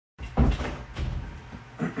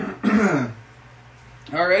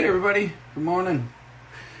All right, everybody. Good morning.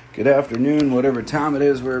 Good afternoon, whatever time it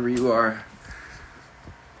is, wherever you are.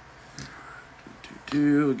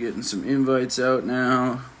 Getting some invites out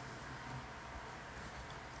now.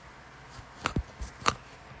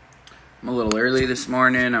 I'm a little early this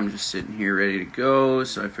morning. I'm just sitting here ready to go,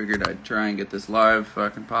 so I figured I'd try and get this live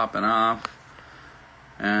fucking popping off.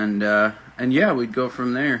 And yeah, we'd go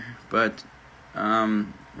from there. But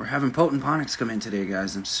we're having Potent Ponics come in today,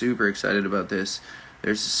 guys. I'm super excited about this.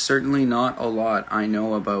 There's certainly not a lot I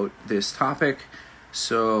know about this topic,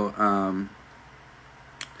 so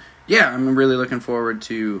yeah, I'm really looking forward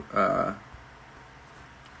to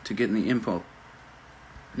getting the info.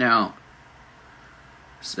 Now,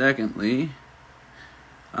 secondly,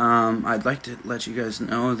 I'd like to let you guys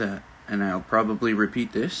know that, and I'll probably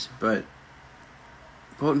repeat this, but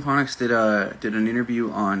Potent Ponics did an interview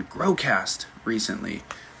on Growcast recently,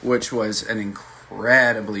 which was an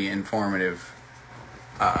incredibly informative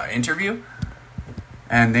interview,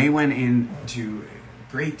 and they went into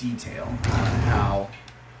great detail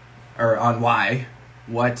on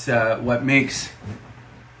what makes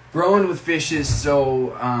growing with fishes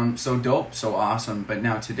so dope, so awesome. But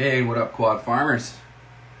now today, what up, Quad Farmers?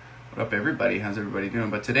 What up, everybody? How's everybody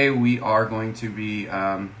doing? But today we are going to be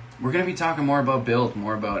we're going to be talking more about build,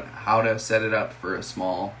 more about how to set it up for a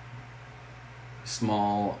small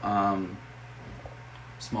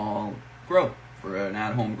grow, for an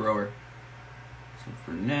at-home grower. So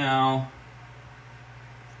for now,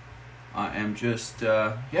 I am just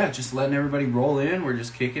letting everybody roll in. We're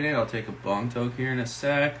just kicking it. I'll take a bong toke here in a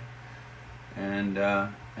sec, and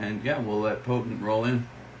yeah, we'll let Potent roll in.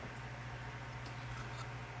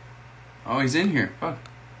 Oh, he's in here. Fuck,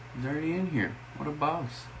 he's already in here. What a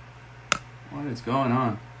boss. What is going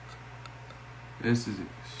on? This is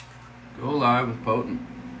Go Live with Potent.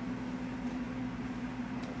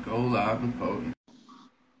 Go Live with Potent.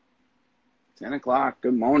 10 o'clock.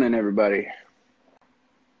 Good morning, everybody.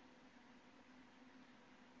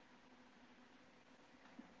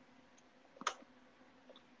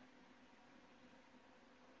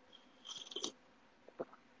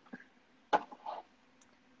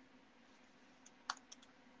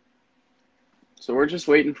 So we're just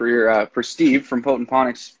waiting for Steve from Potent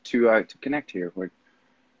Ponics to connect here. I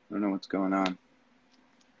don't know what's going on.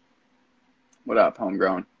 What up,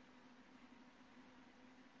 homegrown?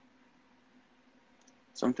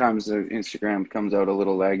 Sometimes the Instagram comes out a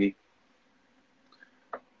little laggy.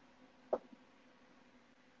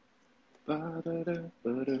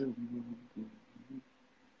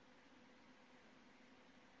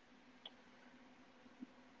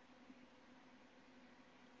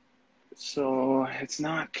 So it's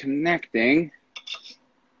not connecting.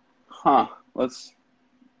 Huh. Let's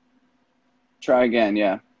try again.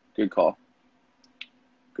 Yeah. Good call.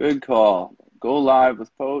 Good call. Go live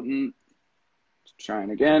with Potent.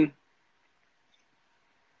 Trying again.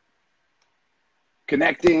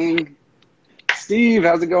 Connecting. Steve,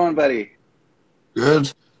 how's it going, buddy?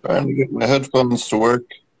 Good. Trying to get my headphones to work.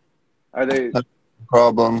 Are they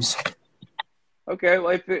problems? Okay,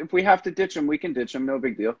 well, if we have to ditch them, we can ditch them. No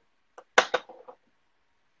big deal.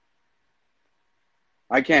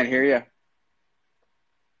 I can't hear you.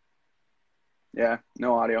 Yeah,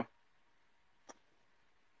 no audio.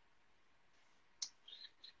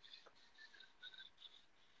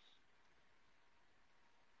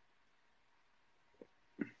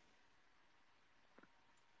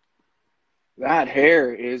 That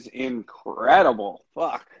hair is incredible.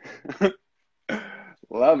 Fuck.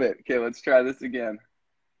 Love it. Okay, let's try this again.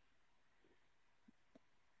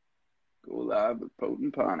 Go live with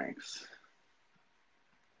Potent Ponics.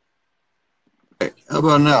 How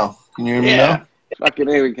about now? Can you hear me now? Fucking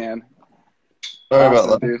A, we can. Sorry about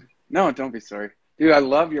that. Dude. No, don't be sorry. Dude, I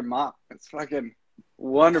love your mop. It's fucking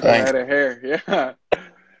wonderful head of hair. Yeah.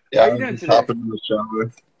 Yeah, I was hopping in the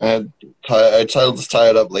shower. I just tie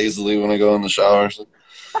it up lazily when I go in the shower. So.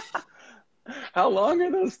 How long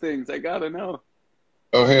are those things? I gotta know.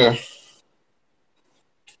 Oh, here.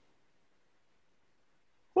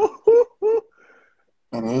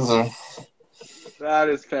 And these are. That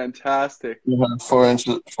is fantastic. 4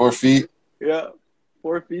 feet. Yeah,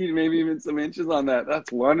 4 feet, maybe even some inches on that.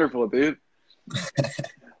 That's wonderful, dude.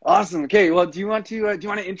 Awesome. Okay, well, do you want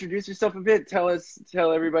to introduce yourself a bit? Tell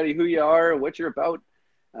everybody who you are, what you're about,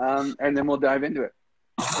 and then we'll dive into it.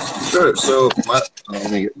 Sure. So,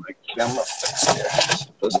 let me get my camera fixed here.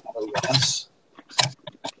 Doesn't move this.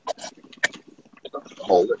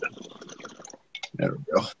 Hold it. There we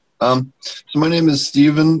go. So my name is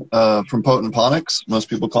Steven from Potent Ponics. Most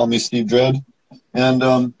people call me Steve Dredd. And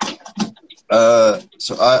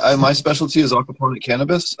So my specialty is aquaponic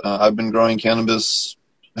cannabis. I've been growing cannabis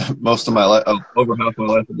most of my life, over half my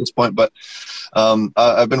life at this point. But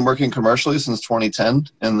I've been working commercially since 2010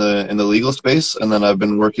 in the legal space, and then I've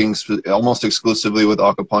been working almost exclusively with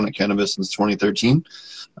aquaponic cannabis since 2013.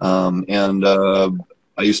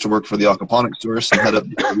 I used to work for the aquaponics source and head up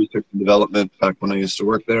research and development back when I used to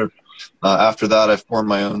work there. After that, I formed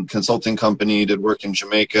my own consulting company, did work in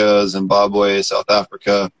Jamaica, Zimbabwe, South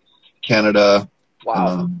Africa, Canada,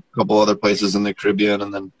 wow. A couple other places in the Caribbean,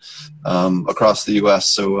 and then across the U.S.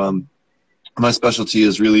 So my specialty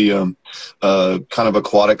is really kind of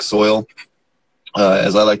aquatic soil,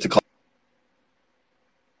 as I like to call it.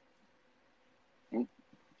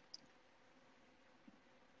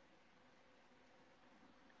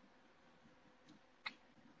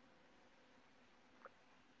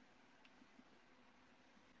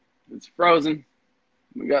 It's frozen.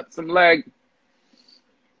 We got some lag.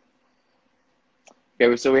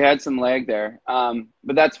 Okay, so we had some lag there,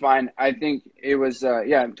 but that's fine. I think it was,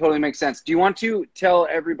 yeah, it totally makes sense. Do you want to tell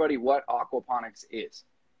everybody what aquaponics is?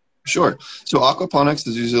 Sure. So aquaponics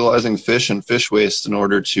is utilizing fish and fish waste in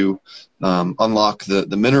order to unlock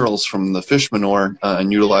the minerals from the fish manure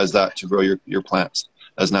and utilize that to grow your plants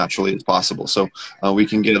as naturally as possible. So we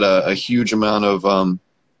can get a huge amount of,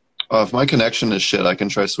 if my connection is shit, I can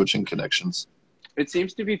try switching connections. It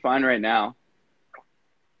seems to be fine right now.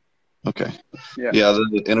 Okay. Yeah,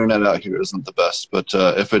 the internet out here isn't the best, but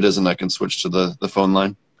if it isn't, I can switch to the phone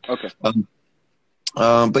line. Okay.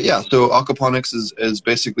 But yeah, so aquaponics is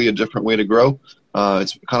basically a different way to grow.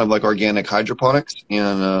 It's kind of like organic hydroponics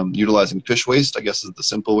and utilizing fish waste, I guess is the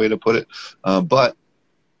simple way to put it. But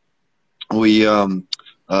we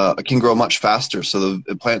can grow much faster. So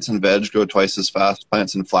the plants and veg grow twice as fast.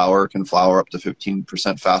 Plants and flower can flower up to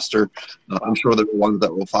 15% faster. I'm sure there are ones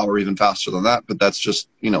that will flower even faster than that, but that's just,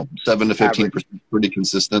 7 to 15%, pretty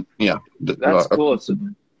consistent. Yeah. That's cool.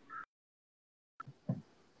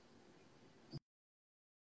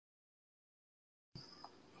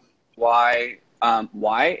 Why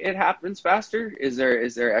it happens faster? Is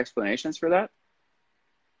there explanations for that?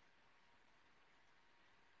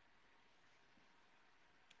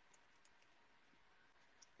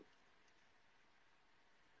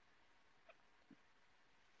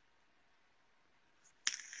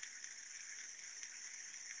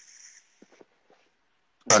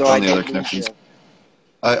 So on the other connections.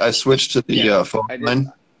 I switched to the phone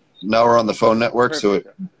line. Now we're on the phone network, Perfect.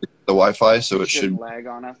 So the Wi-Fi, so it should lag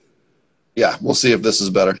on us. Yeah, we'll see if this is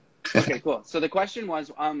better. Okay, cool. So the question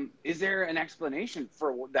was, is there an explanation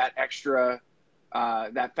for that extra,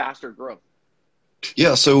 that faster growth?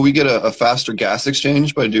 Yeah, so we get a faster gas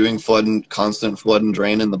exchange by doing constant flood and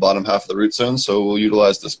drain in the bottom half of the root zone. So we'll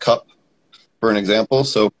utilize this cup for an example.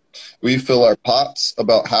 So we fill our pots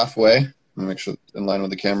about halfway. Let me make sure it's in line with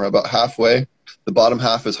the camera. About halfway. The bottom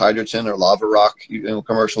half is hydrogen or lava rock.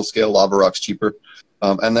 Commercial scale, lava rock's cheaper.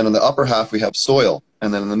 And then in the upper half, we have soil.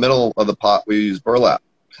 And then in the middle of the pot, we use burlap.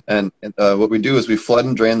 And what we do is we flood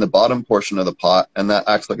and drain the bottom portion of the pot, and that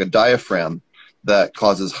acts like a diaphragm that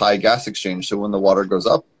causes high gas exchange. So when the water goes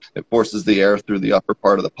up, it forces the air through the upper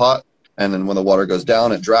part of the pot. And then when the water goes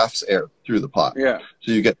down, it drafts air through the pot. Yeah.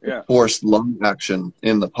 So you get forced lung action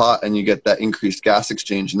in the pot, and you get that increased gas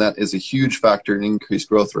exchange. And that is a huge factor in increased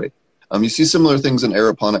growth rate. You see similar things in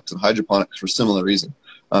aeroponics and hydroponics for similar reason.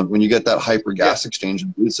 When you get that hyper gas exchange in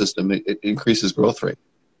the food system, it increases growth rate.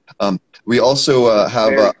 We also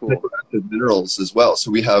have hyperactive minerals as well.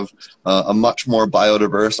 So we have a much more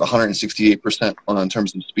biodiverse, 168% in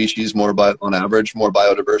terms of species, on average, more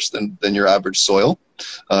biodiverse than your average soil.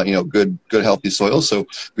 Good healthy soil. So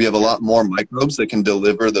we have a lot more microbes that can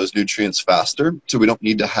deliver those nutrients faster. So we don't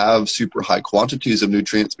need to have super high quantities of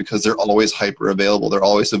nutrients because they're always hyper available. They're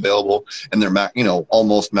always available in their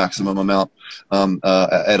almost maximum amount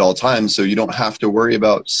at all times. So you don't have to worry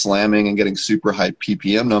about slamming and getting super high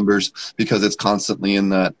ppm numbers because it's constantly in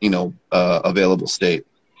that available state.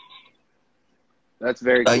 That's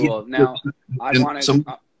very cool. Now I wanted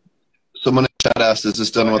someone in chat asked, is this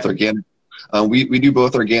done with organic? We do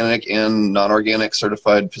both organic and non-organic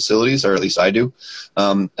certified facilities, or at least I do.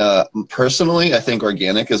 Personally, I think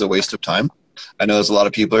organic is a waste of time. I know there's a lot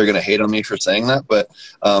of people who are going to hate on me for saying that, but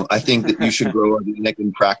I think that you should grow organic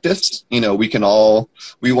in practice.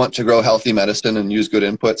 We want to grow healthy medicine and use good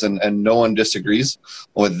inputs, and no one disagrees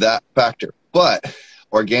with that factor. But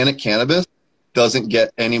organic cannabis doesn't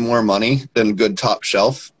get any more money than good top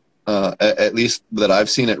shelf, at least that I've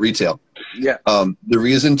seen at retail. Yeah. The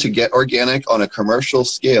reason to get organic on a commercial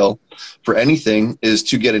scale for anything is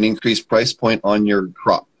to get an increased price point on your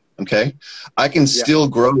crop. Okay, I can still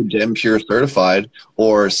grow DIM Pure certified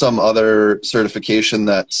or some other certification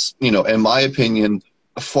that's, in my opinion,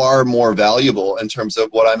 far more valuable in terms of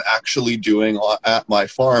what I'm actually doing at my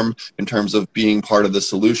farm in terms of being part of the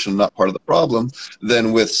solution, not part of the problem,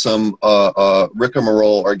 than with some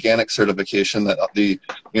rigmarole organic certification that the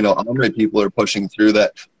Omri people are pushing through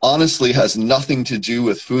that honestly has nothing to do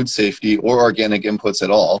with food safety or organic inputs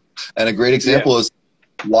at all. And a great example is,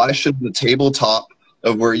 why should the tabletop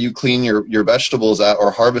of where you clean your vegetables at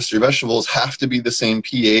or harvest your vegetables have to be the same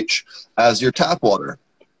pH as your tap water?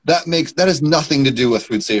 That has nothing to do with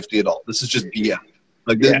food safety at all. This is just BS.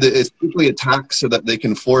 It's simply a tax so that they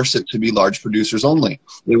can force it to be large producers only.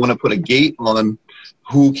 They want to put a gate on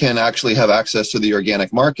who can actually have access to the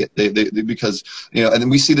organic market. Because, and then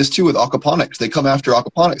we see this too with aquaponics. They come after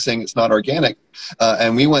aquaponics saying it's not organic.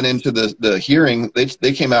 And we went into the hearing,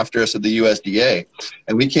 they came after us at the USDA,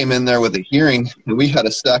 and we came in there with a hearing, and we had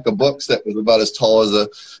a stack of books that was about as tall as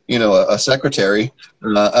a secretary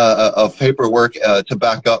of paperwork to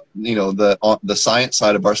back up, the science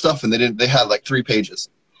side of our stuff. And they had like 3 pages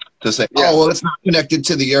to say, oh, well, it's not connected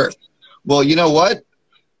to the earth. Well, you know what?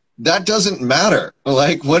 That doesn't matter.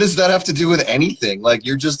 Like, what does that have to do with anything? Like,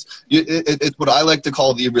 it's what I like to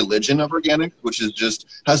call the religion of organic, which is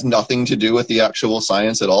has nothing to do with the actual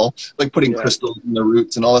science at all. Like putting crystals in the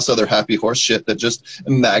roots and all this other happy horse shit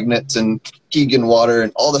magnets and Keegan water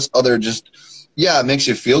and all this other it makes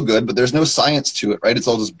you feel good, but there's no science to it, right? It's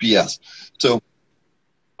all just BS. So,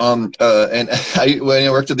 when I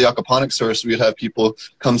worked at the aquaponics source, we'd have people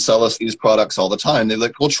come sell us these products all the time. They're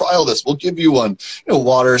like, we'll trial this. We'll give you one,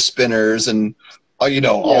 water spinners and,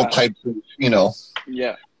 all types of,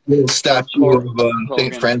 little statue of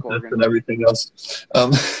St. Francis and everything else.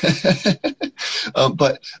 But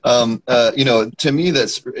to me,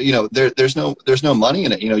 that's, there's no money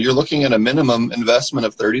in it. You're looking at a minimum investment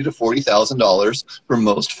of $30,000 to $40,000 for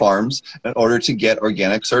most farms in order to get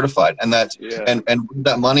organic certified. And that's, and what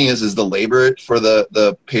that money is the labor for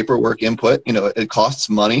the paperwork input. It costs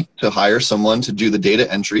money to hire someone to do the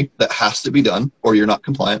data entry that has to be done or you're not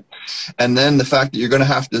compliant. And then the fact that you're going to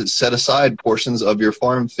have to set aside portions of your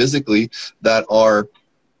farm physically that are,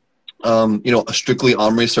 strictly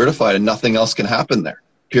OMRI certified, and nothing else can happen there.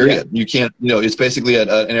 Period. You can't, it's basically an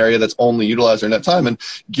area that's only utilized during that time, and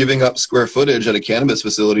giving up square footage at a cannabis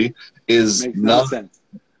facility is not. Sense.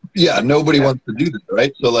 Yeah, nobody wants to do that,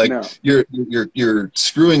 right? So you're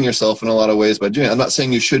screwing yourself in a lot of ways by doing it. I'm not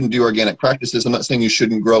saying you shouldn't do organic practices. I'm not saying you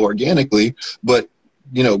shouldn't grow organically, but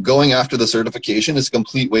going after the certification is a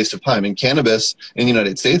complete waste of time. In cannabis, in the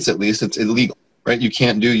United States at least, it's illegal. Right? You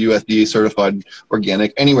can't do USDA certified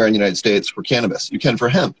organic anywhere in the United States for cannabis. You can for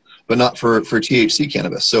hemp, but not for THC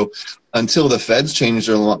cannabis. So until the feds change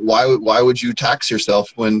their law, why would you tax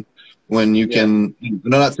yourself when you can? I'm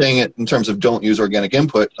not saying it in terms of don't use organic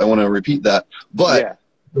input. I want to repeat that, but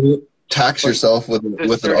tax yourself with an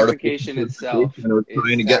certification itself.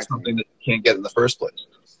 Trying to get something that you can't get in the first place.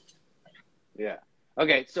 Yeah.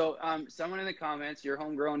 Okay. So someone in the comments, your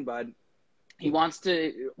homegrown bud. He wants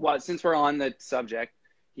to, since we're on the subject,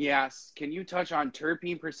 he asks, can you touch on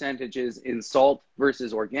terpene percentages in salt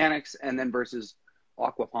versus organics and then versus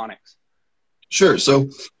aquaponics? Sure. So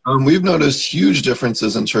we've noticed huge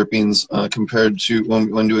differences in terpenes compared to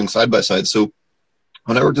when doing side-by-side. So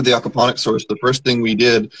when I worked at the aquaponics source, the first thing we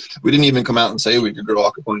didn't even come out and say we could grow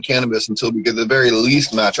aquaponic cannabis until we could at the very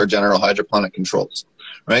least match our general hydroponic controls,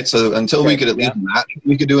 right? So until we could at least match what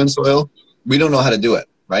we could do in soil, we don't know how to do it.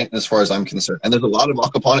 Right, as far as I'm concerned. And there's a lot of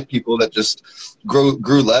aquaponic people that just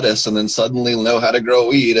grew lettuce and then suddenly know how to grow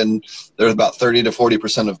weed, and there's about 30 to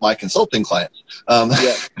 40% of my consulting clients. I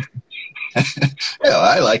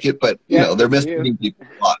like it, but they're misleading people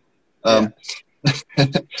a lot.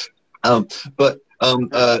 So what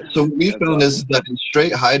we found is that in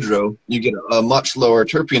straight hydro, you get a much lower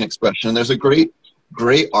terpene expression. And there's a great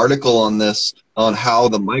article on this, on how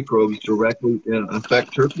the microbes directly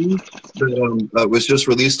affect terpenes, that was just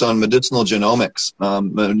released on Medicinal Genomics.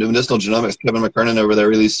 Medicinal Genomics, Kevin McKernan over there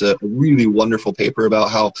released a really wonderful paper about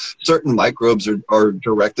how certain microbes are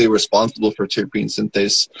directly responsible for terpene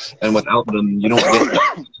synthase, and without them, you don't get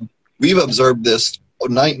that. We've observed this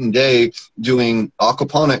night and day doing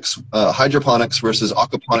aquaponics, hydroponics versus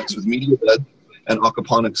aquaponics with media bed and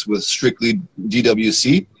aquaponics with strictly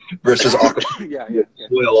DWC. Versus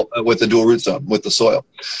soil with the dual root zone, with the soil.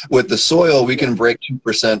 With the soil, we can break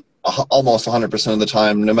 2% almost 100% of the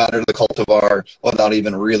time, no matter the cultivar, without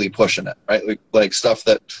even really pushing it, right? Like stuff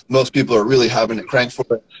that most people are really having to crank for.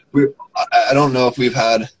 I don't know if we've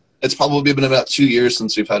had, it's probably been about 2 years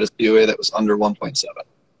since we've had a COA that was under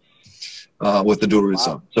 1.7 with the dual root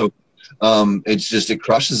zone. So it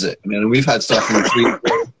crushes it. I mean, we've had stuff in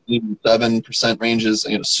the 3-7% ranges,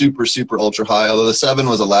 super, super ultra high. Although the 7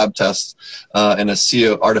 was a lab test in a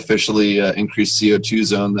artificially increased CO2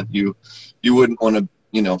 zone that you wouldn't want to,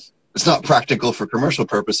 it's not practical for commercial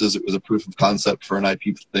purposes. It was a proof of concept for an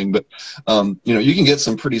IP thing, but you can get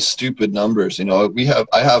some pretty stupid numbers.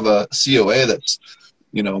 I have a COA that's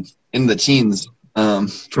in the teens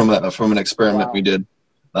from an experiment we did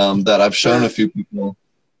that I've shown a few people.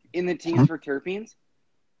 In the teens for terpenes?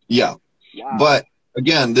 Yeah. Wow. But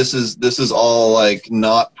again, this is all like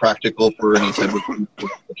not practical for any type of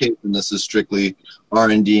application. This is strictly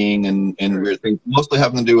R&Ding and weird things, mostly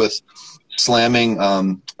having to do with slamming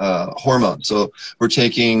hormones. So we're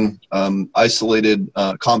taking isolated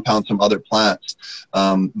compounds from other plants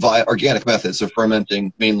via organic methods, so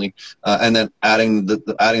fermenting mainly, and then adding them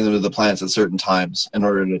to the plants at certain times in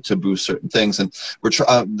order to boost certain things. And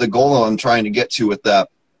the goal I'm trying to get to with that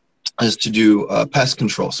is to do pest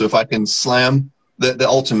control. So if I can slam the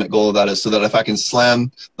ultimate goal of that is so that if I can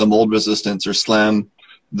slam the mold resistance or slam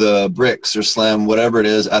the bricks or slam whatever it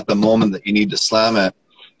is at the moment that you need to slam it,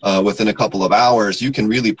 within a couple of hours, you can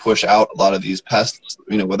really push out a lot of these pests,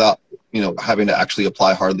 without, having to actually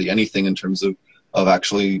apply hardly anything in terms of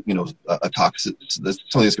actually, a toxic, something that's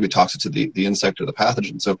going to be toxic to the insect or the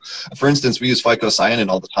pathogen. So, for instance, we use phycocyanin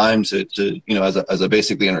all the time to as a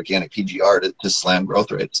basically an organic PGR to slam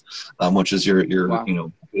growth rates, which is your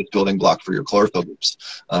wow. building block for your chlorophyll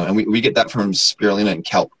groups. And we get that from spirulina and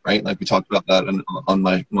kelp, right? Like we talked about that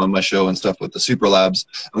on my show and stuff with the super labs.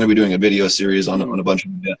 I'm going to be doing a video series on a bunch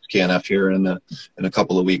of KNF here in a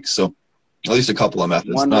couple of weeks. So at least a couple of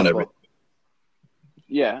methods, Wonderful. not every.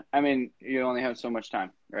 Yeah, I mean, you only have so much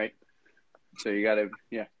time, right? So you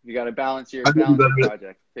gotta balance your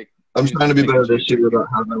project. I'm trying to be better this year about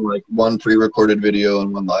having like one pre-recorded video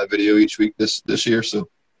and one live video each week this year. So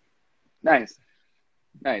nice,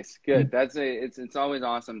 good. It's always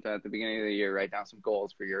awesome to at the beginning of the year write down some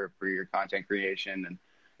goals for your content creation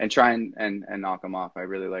and try and knock them off. I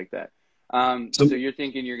really like that. So you're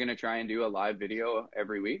thinking you're gonna try and do a live video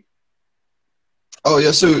every week? Oh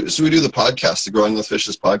yeah, so we do the podcast, the Growing with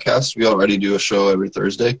Fishes podcast. We already do a show every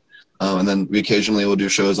Thursday, and then we occasionally will do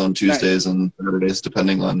shows on Tuesdays and Saturdays,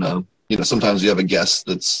 depending on sometimes you have a guest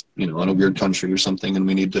that's in a weird country or something, and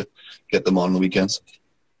we need to get them on the weekends.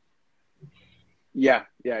 Yeah,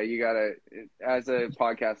 you gotta, as a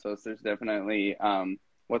podcast host, there's definitely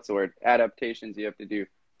adaptations you have to do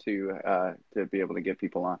to be able to get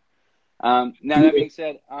people on. Now that being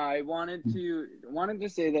said, I wanted to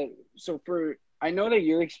say that I know that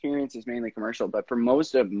your experience is mainly commercial, but for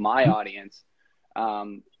most of my audience,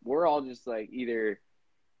 we're all just like either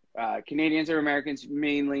Canadians or Americans,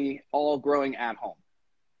 mainly all growing at home,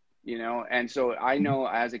 and so I know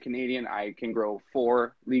as a Canadian, I can grow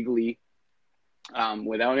 4 legally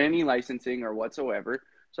without any licensing or whatsoever.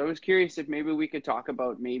 So I was curious if maybe we could talk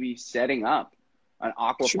about maybe setting up an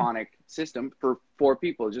aquaponic system for 4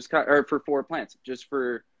 people, or for 4 plants, just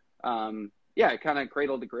for kind of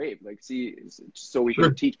cradle to grave, so we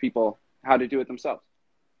can teach people how to do it themselves.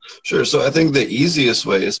 Sure. So I think the easiest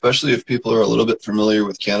way, especially if people are a little bit familiar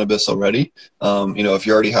with cannabis already, if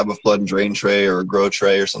you already have a flood and drain tray or a grow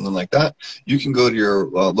tray or something like that, you can go to your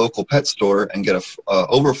local pet store and get a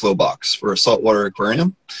overflow box for a saltwater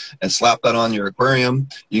aquarium and slap that on your aquarium.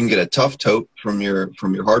 You can get a tough tote from your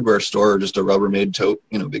hardware store, or just a Rubbermaid tote,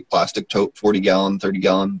 big plastic tote, 40 gallon, 30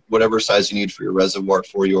 gallon, whatever size you need for your reservoir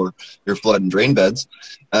for your flood and drain beds.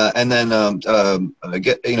 And then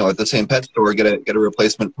get, at the same pet store, get a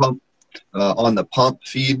replacement pump. On the pump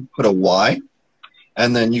feed, put a Y,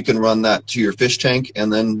 and then you can run that to your fish tank,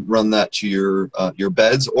 and then run that to your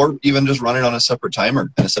beds, or even just run it on a separate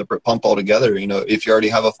timer and a separate pump altogether. If you already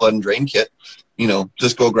have a flood and drain kit,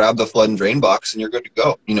 just go grab the flood and drain box and you're good to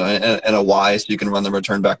go. And a Y, so you can run the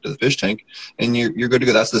return back to the fish tank, and you're good to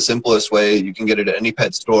go. That's the simplest way. You can get it at any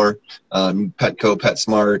pet store, Petco,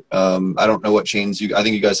 PetSmart. I don't know what chains I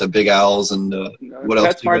think you guys have Big Owls and what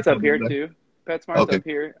else? PetSmart's up here too. PetSmart's up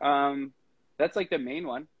here. That's like the main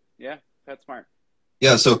one. Yeah, PetSmart.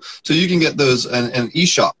 Yeah, so you can get those, and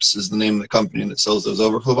eShops is the name of the company that sells those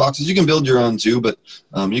overflow boxes. You can build your own too, but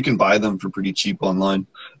you can buy them for pretty cheap online.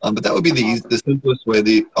 But that would be the simplest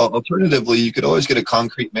way. Alternatively, you could always get a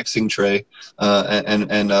concrete mixing tray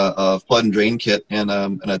and a flood and drain kit and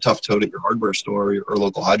a tough tote at your hardware store or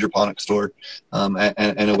local hydroponic store,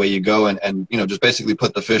 and away you go. And just basically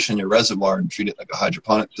put the fish in your reservoir and treat it like a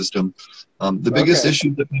hydroponic system. The biggest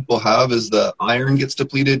issue that people have is the iron gets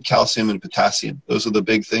depleted, calcium and potassium. Those are the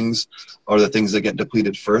big things, or the things that get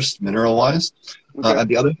depleted first, mineral-wise. Okay. And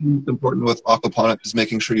the other thing that's important with aquaponics is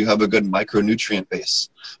making sure you have a good micronutrient base.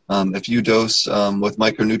 If you dose with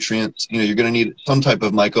micronutrients, you're going to need some type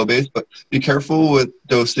of myco base, but be careful with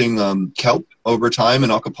dosing kelp over time in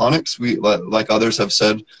aquaponics. We, like others have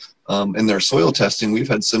said in their soil testing, we've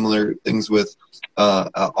had similar things with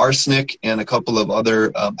arsenic and a couple of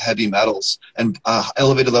other heavy metals and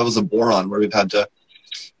elevated levels of boron, where we've had to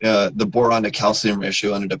the boron to calcium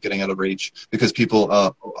ratio ended up getting out of reach because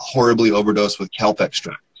people horribly overdose with kelp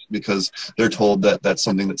extract because they're told that that's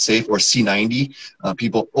something that's safe, or C90.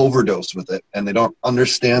 People overdose with it and they don't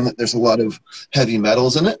understand that there's a lot of heavy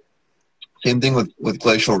metals in it. Same thing with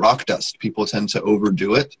glacial rock dust. People tend to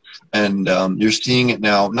overdo it, and you're seeing it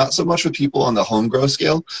now, not so much with people on the home grow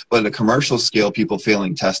scale, but at a commercial scale, people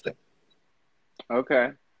failing testing. Okay.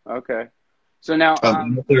 So now,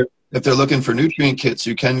 if they're looking for nutrient kits,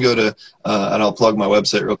 you can go to, and I'll plug my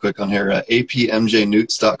website real quick on here,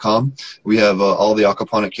 apmjnewts.com. We have all the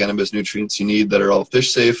aquaponic cannabis nutrients you need that are all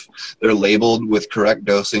fish safe. They're labeled with correct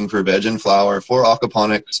dosing for veg and flower. For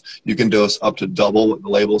aquaponics, you can dose up to double what the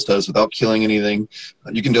label says without killing anything.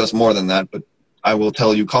 You can dose more than that, but I will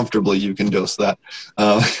tell you comfortably you can dose that.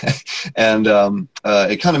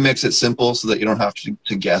 It kind of makes it simple so that you don't have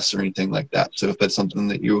to guess or anything like that. So if that's something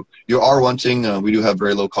that you are wanting, we do have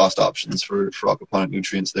very low cost options for aquaponic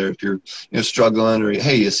nutrients there. If you're struggling, or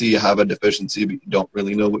hey, you see you have a deficiency but you don't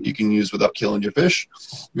really know what you can use without killing your fish,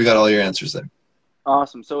 we got all your answers there.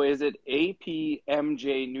 Awesome. So is it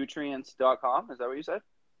apmjnutrients.com? Is that what you said?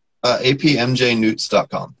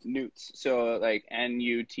 apmjnewts.com. Newts. So like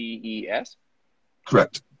NUTES?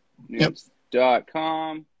 Correct.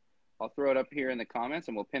 Newts.com. I'll throw it up here in the comments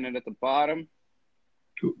and we'll pin it at the bottom.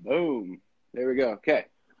 Cool. Boom. There we go. Okay.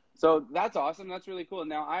 So that's awesome. That's really cool.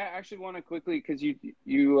 Now I actually want to quickly, because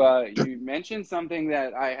you mentioned something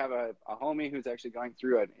that I have a homie who's actually going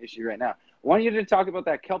through an issue right now. I want you to talk about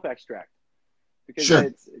that kelp extract.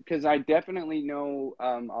 Because I definitely know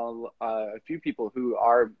a few people who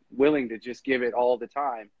are willing to just give it all the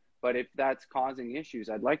time. But if that's causing issues,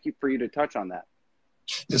 I'd like for you to touch on that.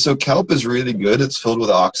 Yeah, so kelp is really good. It's filled with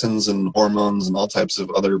auxins and hormones and all types of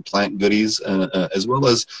other plant goodies, as well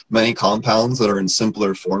as many compounds that are in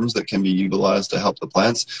simpler forms that can be utilized to help the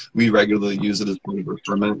plants. We regularly use it as part of our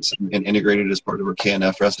ferments and integrate it as part of our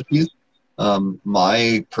KNF recipes.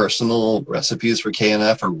 My personal recipes for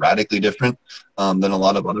KNF are radically different than a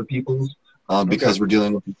lot of other people's because we're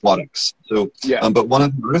dealing with aquatics. So, but one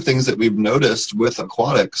of the other things that we've noticed with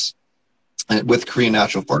aquatics, with Korean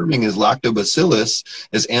natural farming, is lactobacillus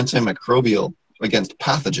is antimicrobial against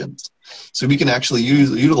pathogens. So we can actually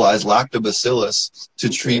utilize lactobacillus to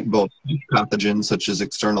treat both pathogens such as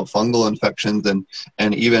external fungal infections and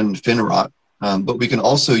even fin rot. But we can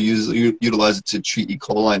also utilize it to treat E.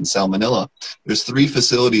 coli and salmonella. There's 3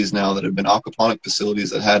 facilities now that have been aquaponic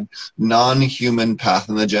facilities that had non-human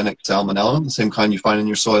pathogenic salmonella, the same kind you find in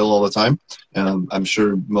your soil all the time. I'm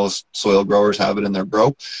sure most soil growers have it in their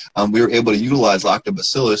grow. We were able to utilize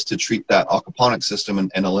lactobacillus to treat that aquaponic system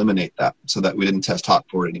and eliminate that, so that we didn't test hot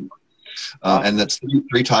for it anymore. And that's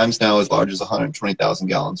 3 times now as large as 120,000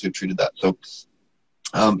 gallons we've treated that. So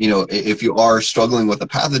if you are struggling with a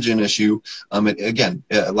pathogen issue,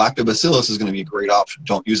 lactobacillus is going to be a great option.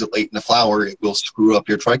 Don't use it late in the flower. It will screw up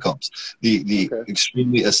your trichomes. The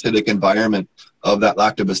extremely acidic environment of that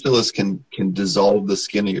lactobacillus can dissolve the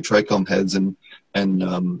skin of your trichome heads and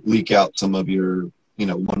leak out some of your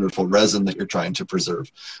wonderful resin that you're trying to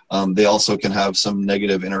preserve. They also can have some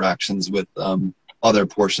negative interactions with other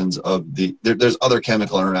portions of there's other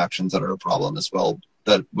chemical interactions that are a problem as well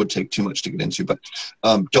that would take too much to get into, but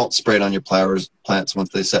don't spray it on your plants once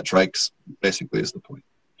they set trikes, basically, is the point.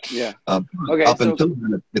 Yeah. Until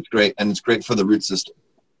then, it's great, and it's great for the root system.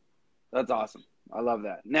 That's awesome. I love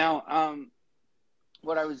that. Now,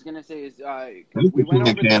 what I was going to say is we went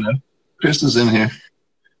over Chris is in here.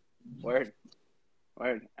 Word.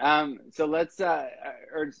 So let's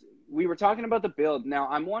we were talking about the build. Now,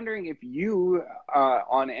 I'm wondering if you,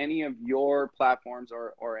 on any of your platforms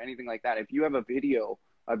or anything like that, if you have a video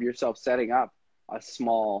of yourself setting up a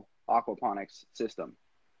small aquaponics system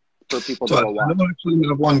for people to go watch. I don't actually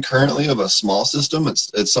have one currently of a small system.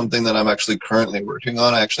 It's something that I'm actually currently working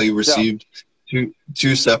on. I actually received two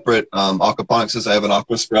separate aquaponics systems. I have an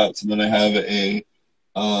Aqua Sprouts, and then I have a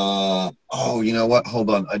you know what?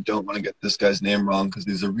 Hold on. I don't want to get this guy's name wrong because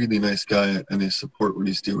he's a really nice guy and they support what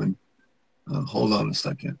he's doing. Hold on a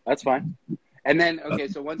second. That's fine. And then,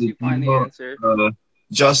 so once you find the answer.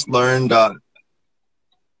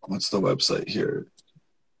 What's the website here?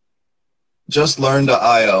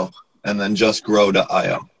 Justlearn.io and then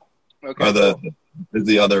justgrow.io. Okay. Are the is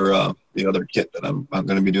the other kit that I'm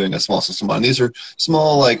going to be doing a small system on. These are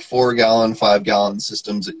small, like 4-gallon, 5-gallon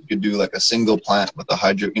systems that you could do like a single plant with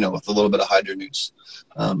with a little bit of hydronuice.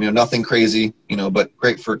 Nothing crazy, but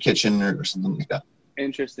great for kitchen or something like that.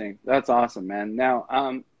 Interesting. That's awesome, man.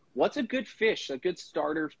 Now, what's a good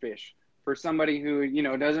starter fish for somebody who,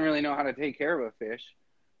 doesn't really know how to take care of a fish,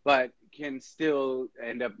 but can still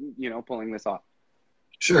end up, pulling this off?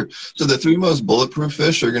 Sure. So the 3 most bulletproof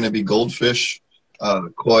fish are going to be goldfish,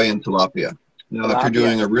 koi, and tilapia. Now, if you're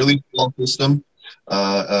doing a really small system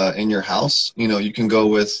in your house, you can go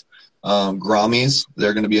with gouramis.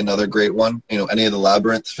 They're going to be another great one. Any of the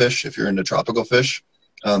labyrinth fish, if you're into tropical fish,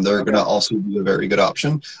 they're going to also be a very good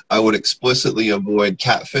option. I would explicitly avoid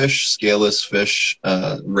catfish, scaleless fish,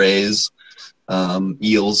 rays,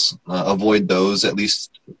 eels. Avoid those, at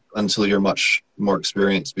least until you're much more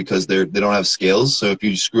experienced, because they don't have scales. So if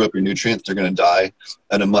you screw up your nutrients, they're going to die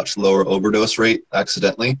at a much lower overdose rate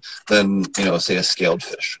accidentally than, say a scaled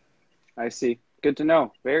fish. I see. Good to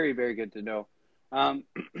know. Very, very good to know.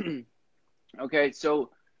 Okay. So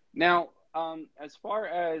now, as far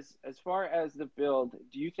as the build,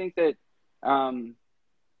 do you think that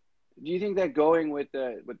going with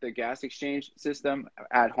the gas exchange system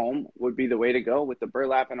at home would be the way to go, with the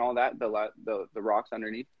burlap and all that, the rocks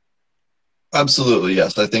underneath? Absolutely,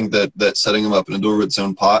 yes. I think that setting them up in a Dorwart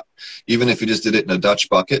zone pot, even if you just did it in a Dutch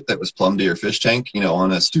bucket that was plumbed to your fish tank,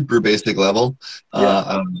 on a super basic level,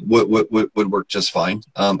 would work just fine.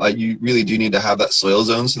 You really do need to have that soil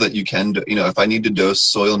zone so that you can, if I need to dose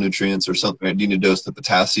soil nutrients or something, I need to dose the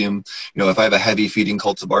potassium. If I have a heavy feeding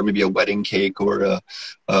cultivar, maybe a wedding cake or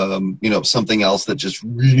something else that just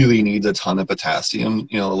really needs a ton of potassium,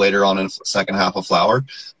 later on in the second half of flower,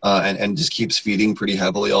 and just keeps feeding pretty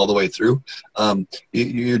heavily all the way through.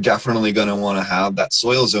 You're definitely going to want to have that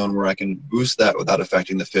soil zone where I can boost that without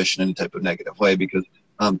affecting the fish in any type of negative way, because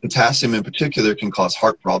potassium in particular can cause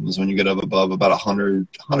heart problems when you get up above about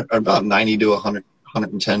about 90 to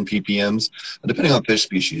 110 ppms, depending on fish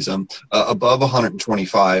species. Above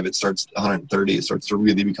 125, 130, it starts to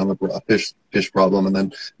really become a fish problem, and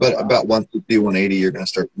then about 150, 180, you're going to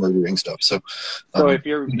start murdering stuff. So if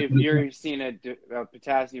you're seeing a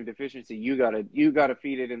potassium deficiency, you gotta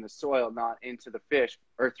feed it in the soil, not into the fish,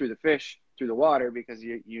 or through the water, because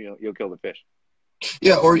you'll kill the fish.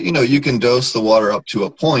 Yeah, or you can dose the water up to a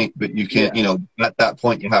point, but you can't. At that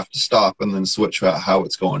point you have to stop and then switch out how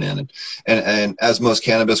it's going in. And as most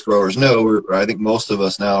cannabis growers know, or I think most of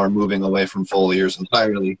us now are moving away from foliars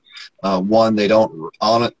entirely. One, they don't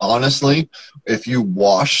honestly. If you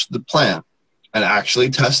wash the plant and actually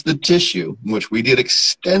test the tissue, which we did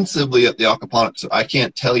extensively at the aquaponics, so I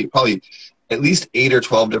can't tell you, probably at least 8 or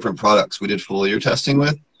 12 different products we did foliar testing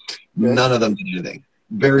with. None of them did anything.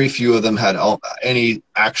 Very few of them had any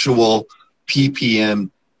actual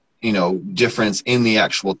ppm, difference in the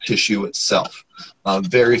actual tissue itself.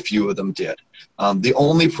 Very few of them did. The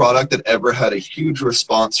only product that ever had a huge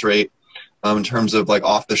response rate in terms of like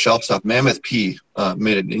off-the-shelf stuff, Mammoth P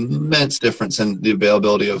made an immense difference in the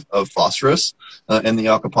availability of phosphorus in the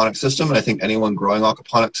aquaponics system. And I think anyone growing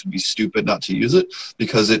aquaponics would be stupid not to use it,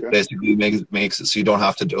 because it basically makes it so you don't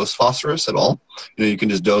have to dose phosphorus at all. You can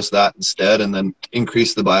just dose that instead, and then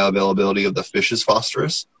increase the bioavailability of the fish's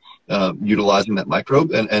phosphorus, utilizing that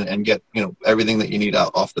microbe, and get everything that you need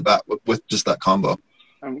out off the bat with just that combo.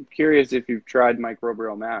 I'm curious if you've tried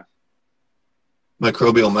microbial mass.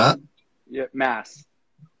 Microbial mat? Yeah, mass.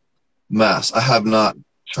 I have not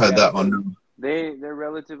tried that one. They're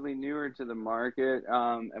relatively newer to the market,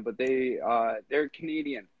 but they're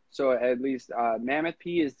Canadian. So at least Mammoth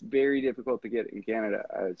P is very difficult to get in Canada,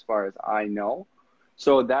 as far as I know.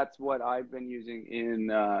 So that's what I've been using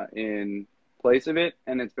in place of it,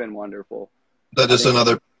 and it's been wonderful. Is that just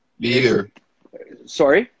another P, or?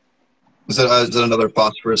 Sorry? Is that another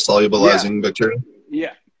phosphorus solubilizing bacteria?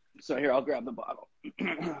 Yeah. So here, I'll grab the bottle.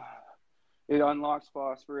 It unlocks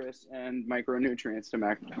phosphorus and micronutrients to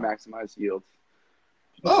maximize yields.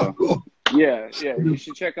 Oh, cool. Yeah. You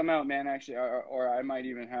should check them out, man, actually. Or I might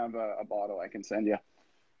even have a bottle I can send you.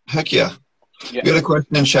 Heck yeah. We got a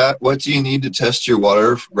question in chat. What do you need to test your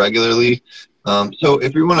water regularly? So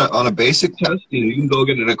if you want on a basic test, you can go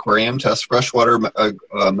get an aquarium test freshwater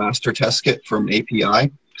master test kit from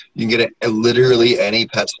API. You can get it at literally any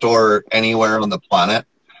pet store anywhere on the planet.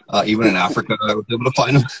 Even in Africa, I was able to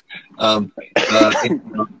find them.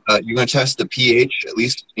 You're going to test the pH at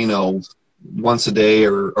least, once a day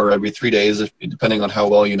or every 3 days, depending on how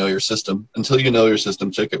well you know your system. Until you know your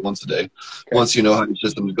system, check it once a day. Okay. Once you know how your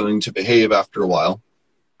system is going to behave after a while,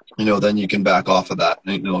 then you can back off of that,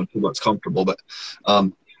 to what's comfortable. But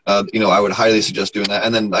I would highly suggest doing that.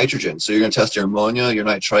 And then nitrogen. So you're going to test your ammonia, your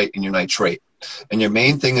nitrite, and your nitrate. And your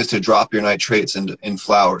main thing is to drop your nitrates in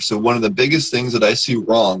flower. So one of the biggest things that I see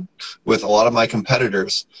wrong with a lot of my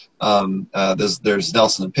competitors, there's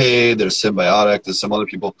Nelson and Pay, there's Symbiotic, there's some other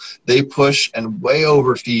people, they push and way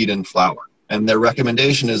overfeed in flower. And their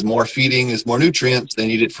recommendation is more feeding is more nutrients. They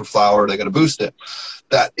need it for flower. They got to boost it.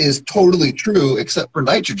 That is totally true, except for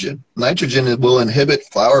nitrogen. Nitrogen will inhibit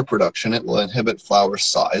flower production. It will inhibit flower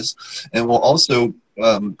size, and will also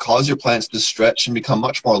cause your plants to stretch and become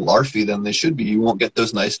much more larvae than they should be. You won't get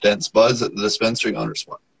those nice dense buds that the dispensary owners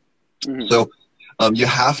want. Mm-hmm. So you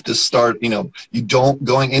have to start,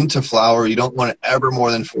 going into flower, you don't want it ever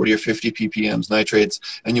more than 40 or 50 ppms nitrates,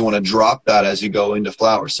 and you want to drop that as you go into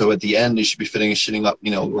flower. So at the end, you should be shitting up,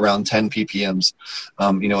 around 10 ppms,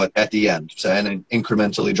 at the end. So, and then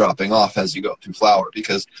incrementally dropping off as you go through flower,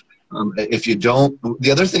 because if you don't,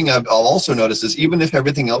 the other thing I'll also notice is even if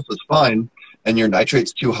everything else is fine and your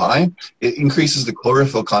nitrate's too high, it increases the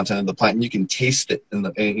chlorophyll content of the plant, and you can taste it,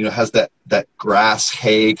 and it has that grass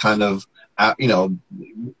hay kind of,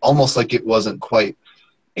 almost like it wasn't quite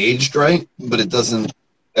aged right, but it doesn't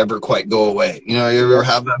ever quite go away. You ever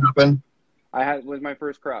have that happen? I had with my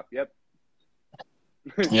first crop. Yep.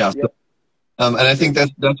 Yeah. Yep. And I think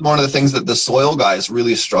that's one of the things that the soil guys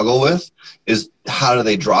really struggle with is how do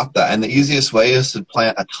they drop that? And the easiest way is to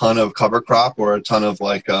plant a ton of cover crop or a ton of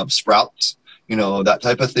sprouts, that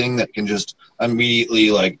type of thing that can just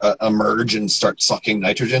immediately emerge and start sucking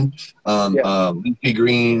nitrogen. Leafy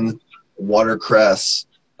greens, watercress,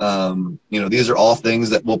 these are all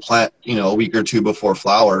things that we'll plant, a week or two before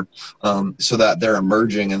flower, so that they're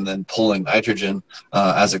emerging and then pulling nitrogen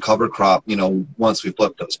as a cover crop, once we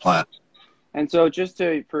flip those plants. And so just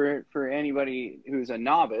for anybody who's a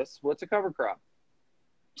novice, what's a cover crop?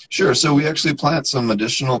 Sure. So we actually plant some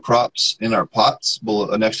additional crops in our pots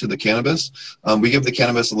next to the cannabis. We give the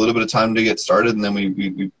cannabis a little bit of time to get started, and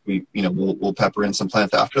then we'll pepper in some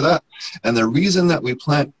plants after that. And the reason that we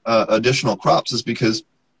plant additional crops is because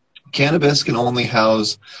cannabis can only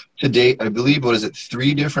house, to date, I believe,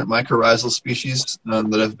 3 different mycorrhizal species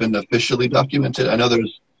that have been officially documented. I know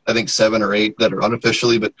there's, I think, 7 or 8 that are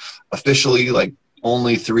unofficially, but officially,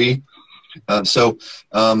 only 3.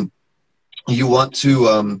 You want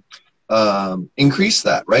to increase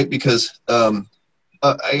that, right? Because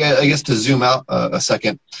I guess to zoom out a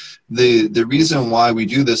second, the reason why we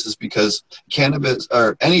do this is because cannabis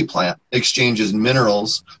or any plant exchanges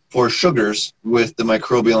minerals for sugars with the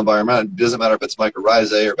microbial environment. It doesn't matter if it's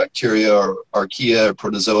mycorrhizae or bacteria or archaea or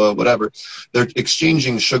protozoa, whatever. They're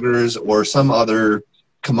exchanging sugars or some other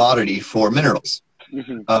commodity for minerals.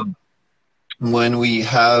 Mm-hmm. When we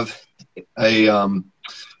have a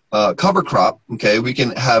cover crop, okay, we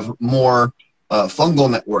can have more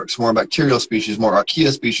fungal networks, more bacterial species, more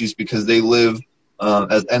archaea species, because they live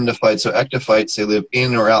as endophytes or ectophytes. They live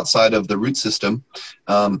in or outside of the root system,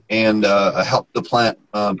 and help the plant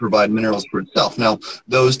provide minerals for itself. Now,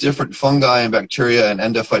 those different fungi and bacteria and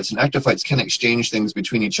endophytes and ectophytes can exchange things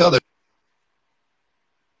between each other.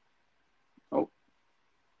 Oh,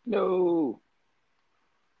 no.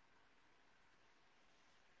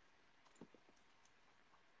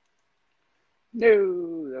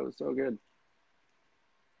 No, that was so good.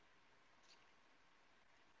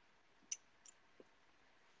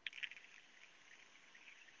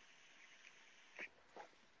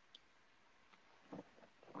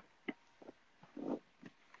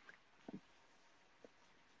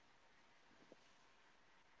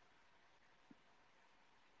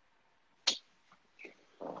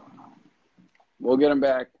 We'll get him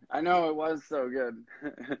back. I know it was so good.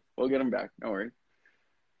 We'll get him back. Don't worry.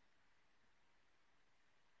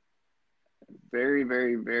 Very,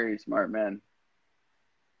 very, very smart man.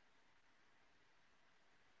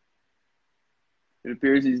 It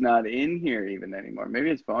appears he's not in here even anymore. Maybe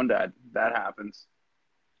his phone died. That happens.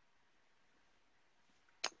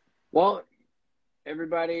 Well,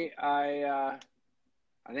 everybody, I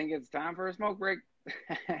think it's time for a smoke break.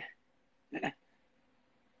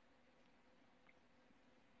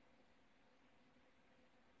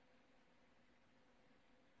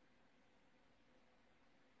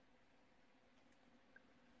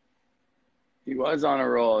 He was on a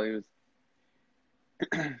roll. He was.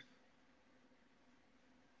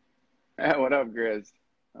 Hey, what up, Grizz?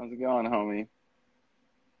 How's it going, homie?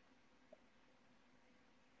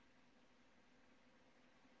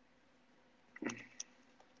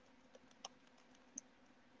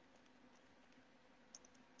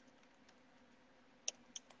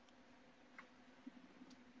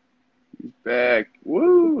 He's back.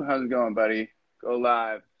 Woo! How's it going, buddy? Go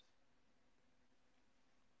live.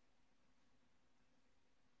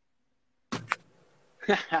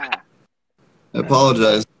 I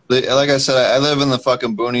apologize. Like I said, I live in the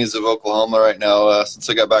fucking boonies of Oklahoma right now since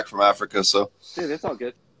I got back from Africa. So, dude, it's all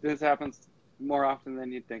good. This happens more often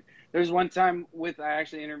than you'd think. There's one time I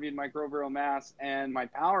actually interviewed Mike Rovero Mass, and my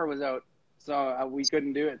power was out, so we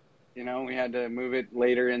couldn't do it. You know, we had to move it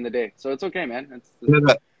later in the day. So it's okay, man.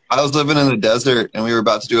 I was living in the desert, and we were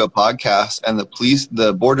about to do a podcast, and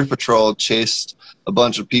the border patrol chased a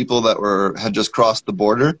bunch of people that had just crossed the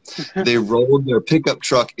border. They rolled their pickup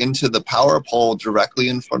truck into the power pole directly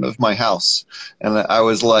in front of my house, and I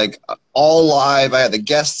was like, all live. I had the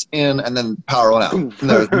guests in, and then power went out. And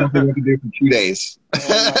there was nothing we could do for 2 days.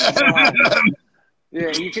 Oh,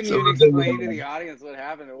 yeah, you can even explain to the audience what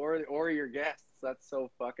happened, or your guests. That's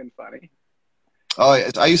so fucking funny. Oh,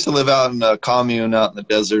 I used to live out in a commune out in the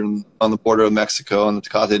desert on the border of Mexico on the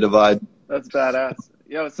Tecate Divide. That's badass.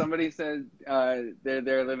 Yo, somebody said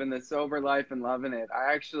they're living the sober life and loving it.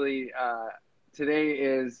 I actually today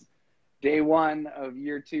is day 1 of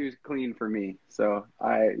year 2 clean for me. So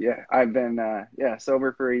I've been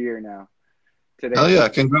sober for a year now. Today. Oh yeah,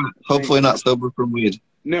 congrats. Hopefully not sober from weed.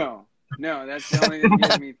 No, that's the only thing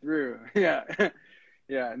getting me through. Yeah.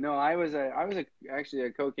 Yeah, no, I was actually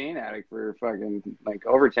a cocaine addict for fucking like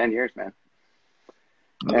over 10 years, man.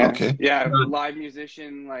 And, okay. Yeah, live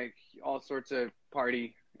musician, like all sorts of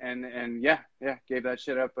party, and gave that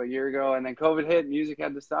shit up a year ago, and then COVID hit, music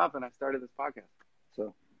had to stop, and I started this podcast.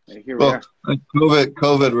 So here we are.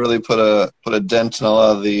 COVID really put a dent in a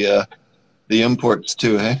lot of the imports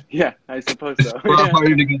too, hey? Yeah, I suppose so.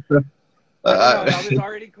 Harder to get the. I was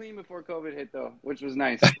already clean before COVID hit, though, which was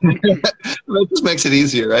nice. It just makes it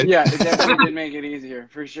easier, right? Yeah, it definitely did make it easier,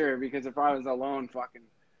 for sure, because if I was alone fucking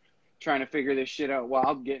trying to figure this shit out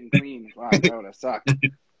while getting clean, wow, that would have sucked.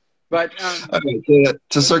 But okay,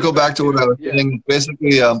 to circle back to what I was saying,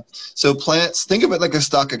 basically, so plants, think of it like a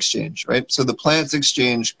stock exchange, right? So the plants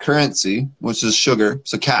exchange currency, which is sugar,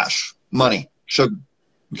 so cash, money, sugar,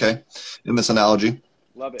 okay, in this analogy.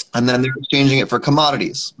 Love it. And then they're exchanging it for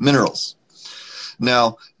commodities, minerals.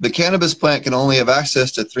 Now, the cannabis plant can only have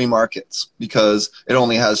access to 3 markets because it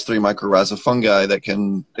only has 3 mycorrhiza fungi that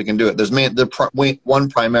can do it. There's one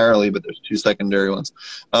primarily, but there's 2 secondary ones.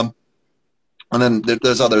 And then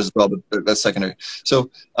there's others as well, but that's secondary.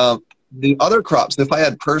 So the other crops, if I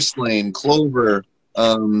had purslane, clover,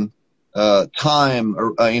 thyme,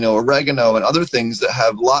 or oregano, and other things that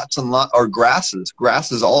have lots and or grasses.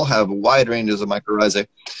 Grasses all have wide ranges of mycorrhizae.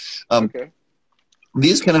 Okay.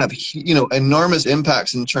 These can have enormous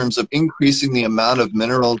impacts in terms of increasing the amount of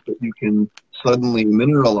minerals that you can suddenly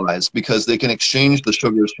mineralize, because they can exchange the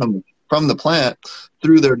sugars from the plant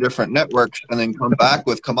through their different networks and then come back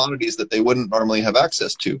with commodities that they wouldn't normally have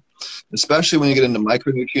access to, especially when you get into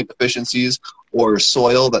micronutrient deficiencies or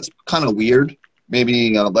soil that's kind of weird,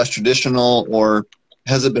 maybe less traditional, or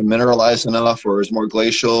hasn't been mineralized enough, or is more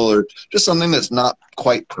glacial, or just something that's not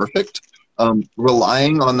quite perfect.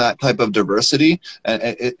 Relying on that type of diversity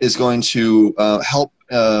is going to help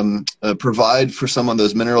provide for some of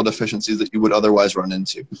those mineral deficiencies that you would otherwise run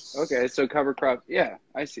into. Okay, so cover crop. Yeah,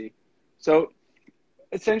 I see. So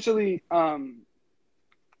essentially,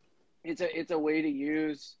 it's a way to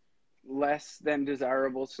use less than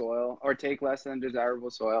desirable soil, or take less than desirable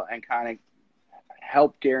soil, and kind of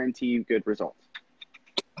help guarantee good results.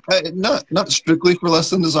 Not strictly for less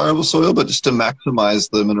than desirable soil, but just to maximize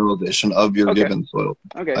the mineralization of your given soil.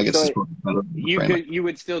 Okay, I guess so you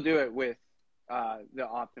would still do it with the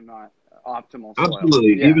optimal soil.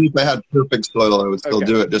 Absolutely. Yeah. Even if I had perfect soil, I would still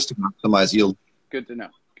do it just to maximize yield. Good to know.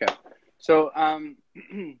 Okay. So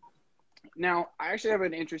now I actually have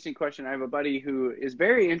an interesting question. I have a buddy who is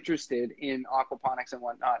very interested in aquaponics and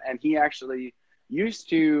whatnot, and he actually used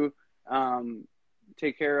to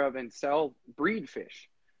take care of and sell breed fish.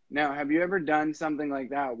 Now, have you ever done something like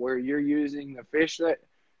that where you're using the fish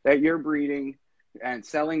that you're breeding and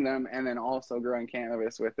selling them, and then also growing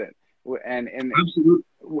cannabis with it? And absolutely,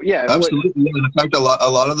 yeah, absolutely. In fact, a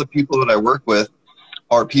lot of the people that I work with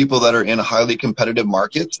are people that are in highly competitive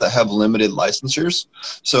markets that have limited licensures.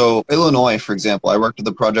 So Illinois, for example, I worked with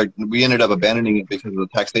the project. We ended up abandoning it because of the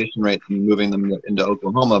taxation rates and moving them into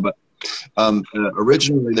Oklahoma. But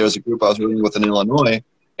originally, there was a group I was working with in Illinois.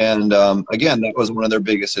 And again, that was one of their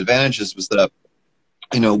biggest advantages, was that,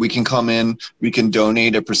 we can come in, we can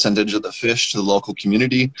donate a percentage of the fish to the local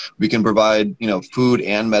community. We can provide, food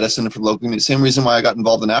and medicine for the local community. Same reason why I got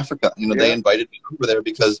involved in Africa. They invited me over there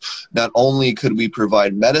because not only could we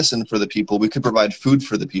provide medicine for the people, we could provide food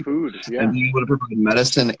for the people. And being able to provide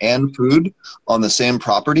medicine and food on the same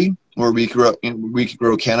property where we could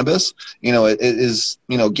grow cannabis, it is,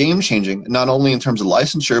 game changing, not only in terms of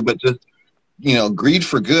licensure, but just greed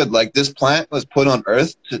for good. Like, this plant was put on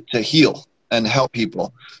earth to heal and help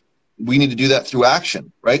people. We need to do that through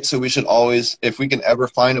action, right? So we should always, if we can ever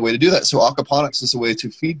find a way to do that. So aquaponics is a way to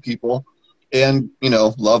feed people and,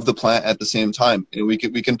 love the plant at the same time. We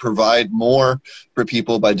can provide more for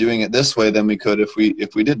people by doing it this way than we could if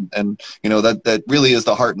we didn't. And, that really is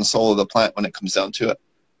the heart and soul of the plant when it comes down to it.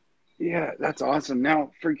 Yeah, that's awesome. Now,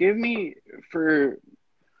 forgive me for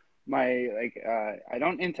my, I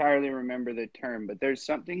don't entirely remember the term, but there's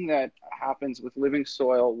something that happens with living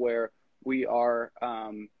soil where we are,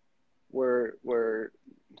 we're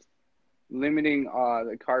limiting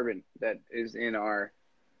the carbon that is in our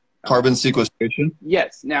carbon sequestration.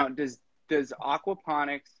 Yes. Now, does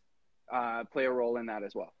aquaponics play a role in that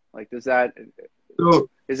as well? Like, is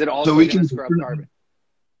it also going to scrub carbon?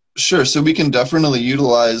 Sure. So we can definitely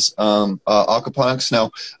utilize aquaponics.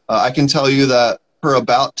 Now, I can tell you that for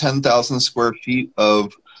about 10,000 square feet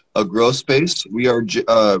of a grow space, we are,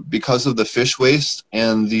 because of the fish waste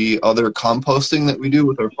and the other composting that we do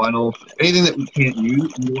with our final, anything that we can't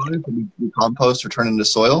use, we compost or turn into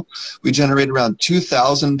soil, we generate around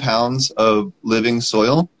 2,000 pounds of living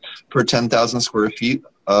soil per 10,000 square feet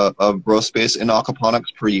of grow space in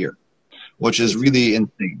aquaponics per year, which is really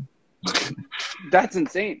insane. That's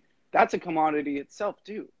insane. That's a commodity itself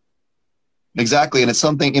too. Exactly. And it's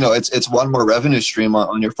something, it's one more revenue stream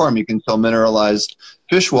on your farm. You can sell mineralized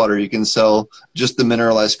fish water. You can sell just the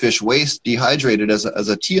mineralized fish waste dehydrated as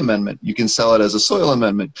a tea amendment. You can sell it as a soil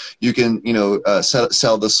amendment. You can,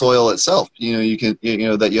 sell the soil itself. You can,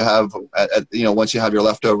 that you have, once you have your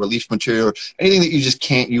leftover leaf material, anything that you just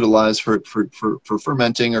can't utilize for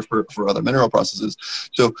fermenting or for other mineral processes.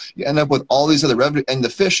 So you end up with all these other revenue and the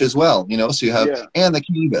fish as well, so you have, and the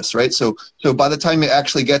cannabis, right? So by the time you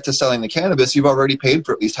actually get to selling the cannabis, you've already paid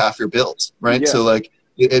for at least half your bills, right? So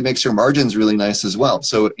it makes your margins really nice as well.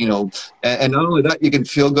 So, and not only that, you can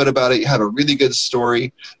feel good about it. You have a really good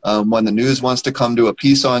story. When the news wants to come do a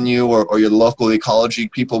piece on you, or your local ecology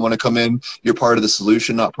people want to come in, you're part of the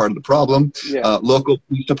solution, not part of the problem. Local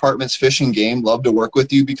police departments, fish and game love to work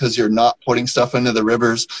with you because you're not putting stuff into the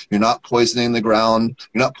rivers. You're not poisoning the ground.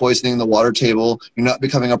 You're not poisoning the water table. You're not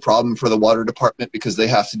becoming a problem for the water department because they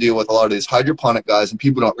have to deal with a lot of these hydroponic guys. And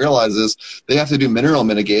people don't realize this. They have to do mineral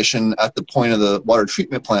mitigation at the point of the water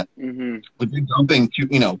treatment plant. If you're dumping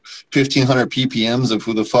 1,500 ppms of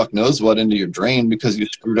who the fuck knows what into your drain because you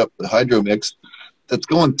screwed up the hydro mix, that's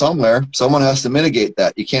going somewhere. Someone has to mitigate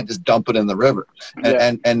that. You can't just dump it in the river.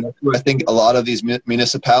 And I think a lot of these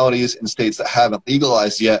municipalities and states that haven't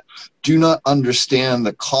legalized yet do not understand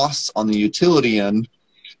the costs on the utility end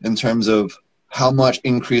in terms of how much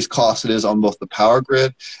increased cost it is on both the power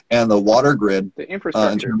grid and the water grid, the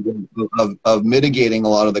infrastructure, in terms of mitigating a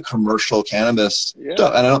lot of the commercial cannabis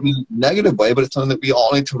stuff. And I don't mean in a negative way, but it's something that we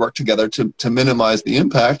all need to work together to minimize the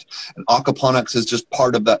impact. And aquaponics is just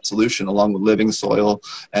part of that solution, along with living soil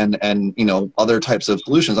and other types of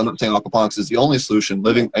solutions. I'm not saying aquaponics is the only solution.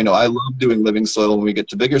 I love doing living soil when we get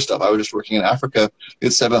to bigger stuff. I was just working in Africa.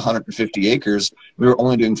 It's 750 acres. We were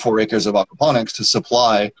only doing 4 acres of aquaponics to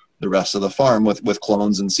supply the rest of the farm with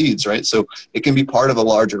clones and seeds, right? So it can be part of a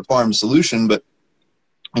larger farm solution, but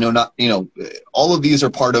all of these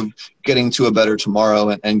are part of getting to a better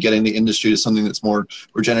tomorrow and getting the industry to something that's more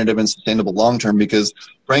regenerative and sustainable long term. Because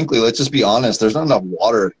frankly, let's just be honest, there's not enough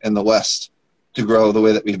water in the West to grow the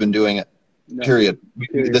way that we've been doing it. No. Period.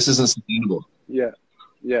 This isn't sustainable. Yeah,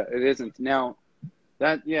 it isn't. Now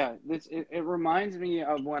it reminds me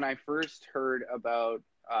of when I first heard about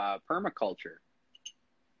permaculture.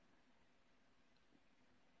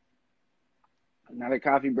 Another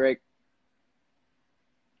coffee break.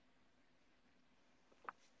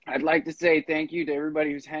 I'd like to say thank you to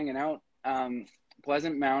everybody who's hanging out.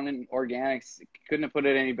 Pleasant Mountain Organics, couldn't have put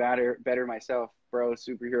it any better myself, bro.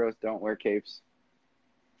 Superheroes don't wear capes.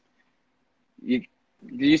 Do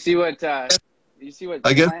you see what? I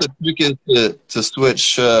guess the trick is to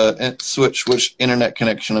switch which internet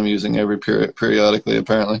connection I'm using periodically.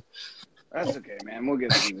 Apparently, that's okay, man. We'll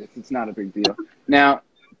get through this. It's not a big deal. Now,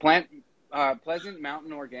 Pleasant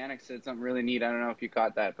Mountain Organics said something really neat. I don't know if you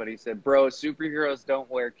caught that, but he said, "Bro, superheroes don't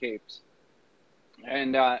wear capes,"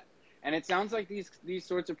 and it sounds like these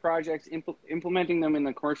sorts of projects, implementing them in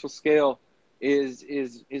the commercial scale,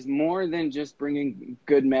 is more than just bringing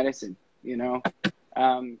good medicine.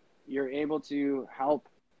 You're able to help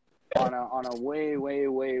on a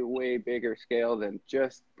way bigger scale than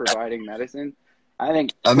just providing medicine. I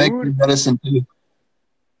think I make medicine too.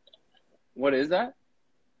 What is that?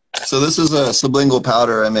 So this is a sublingual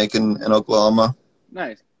powder I make in Oklahoma.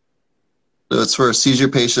 Nice. So it's for seizure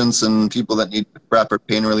patients and people that need rapid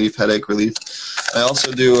pain relief, headache relief. I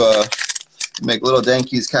also do make little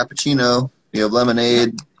Dankies cappuccino. You have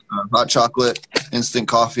lemonade, hot chocolate, instant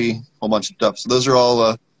coffee, a whole bunch of stuff. So those are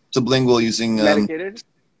all sublingual using Medicated?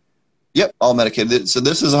 Yep, all medicated. So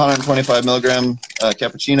this is 125 milligram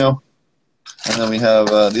cappuccino, and then we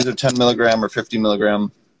have these are 10 milligram or 50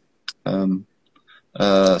 milligram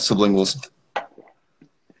sublinguals.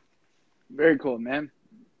 Very cool, man.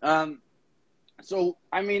 So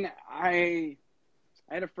I mean, I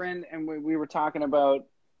had a friend, and we were talking about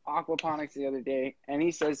aquaponics the other day, and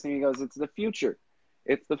he says to me, he goes, "It's the future.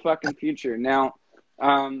 It's the fucking future." Now,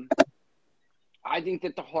 I think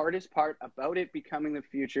that the hardest part about it becoming the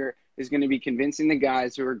future is going to be convincing the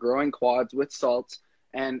guys who are growing quads with salts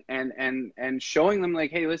and showing them like,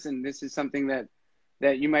 hey, listen, this is something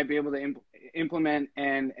that you might be able to implement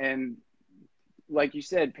and like you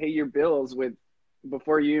said, pay your bills with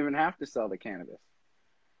before you even have to sell the cannabis.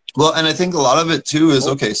 Well, and I think a lot of it too is,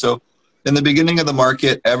 okay, so in the beginning of the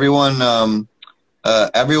market, everyone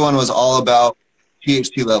was all about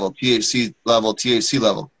THC level, THC level, THC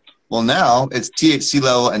level. Well, now it's THC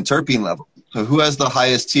level and terpene level. So who has the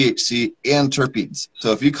highest THC and terpenes?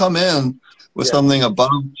 So if you come in with something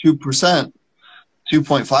above 2%,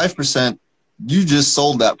 2.5%, you just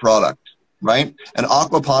sold that product, right? And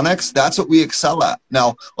aquaponics, that's what we excel at.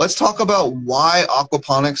 Now, let's talk about why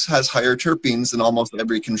aquaponics has higher terpenes than almost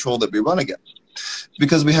every control that we run against. It's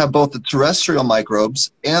because we have both the terrestrial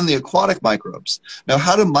microbes and the aquatic microbes. Now,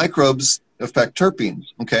 how do microbes affect terpenes?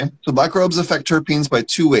 Okay, so microbes affect terpenes by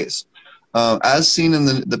two ways. As seen in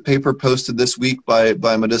the paper posted this week by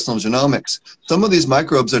Medicinal Genomics, some of these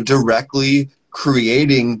microbes are directly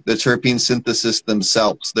creating the terpene synthesis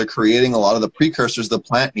themselves. They're creating a lot of the precursors the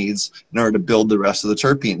plant needs in order to build the rest of the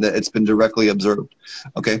terpene. That it's been directly observed.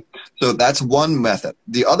 Okay, so that's one method.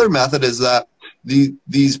 The other method is that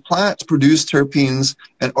these plants produce terpenes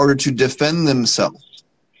in order to defend themselves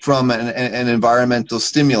from an environmental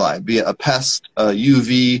stimuli, be it a pest,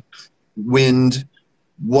 UV, wind,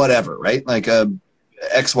 whatever, right? Like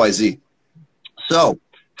XYZ. So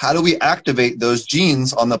how do we activate those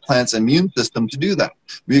genes on the plant's immune system to do that?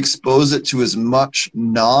 We expose it to as much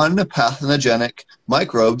non-pathogenic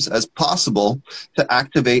microbes as possible to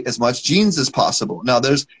activate as much genes as possible. Now,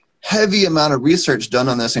 there's heavy amount of research done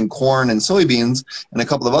on this in corn and soybeans and a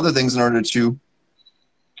couple of other things in order to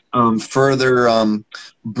further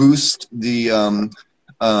boost the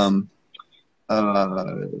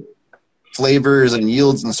flavors and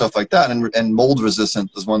yields and stuff like that, and mold resistance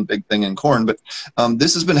is one big thing in corn. But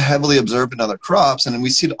this has been heavily observed in other crops, and we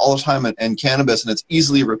see it all the time in cannabis, and it's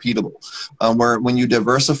easily repeatable. Where when you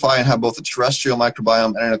diversify and have both a terrestrial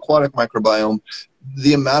microbiome and an aquatic microbiome,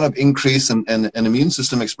 the amount of increase in immune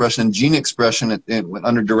system expression, gene expression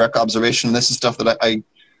under direct observation, this is stuff that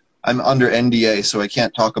I'm under NDA, so I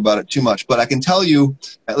can't talk about it too much. But I can tell you,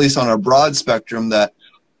 at least on a broad spectrum, that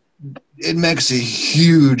it makes a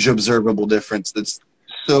huge observable difference that's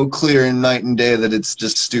so clear in night and day that it's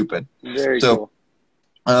just stupid. Very cool.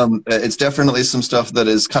 It's definitely some stuff that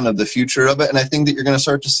is kind of the future of it. And I think that you're going to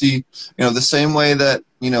start to see, the same way that,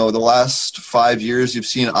 the last 5 years you've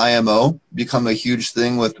seen IMO become a huge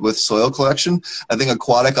thing with soil collection. I think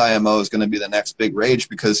aquatic IMO is going to be the next big rage,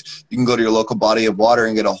 because you can go to your local body of water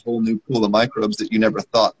and get a whole new pool of microbes that you never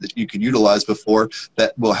thought that you could utilize before,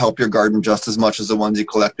 that will help your garden just as much as the ones you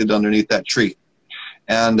collected underneath that tree.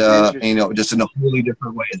 And just in a wholly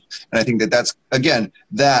different way. And I think that's, again,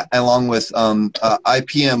 that along with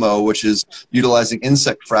IPMO, which is utilizing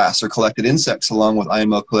insect frass or collected insects along with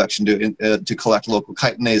IMO collection to collect local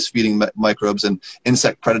chitinase feeding microbes and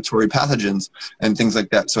insect predatory pathogens and things like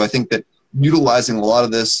that. So I think that utilizing a lot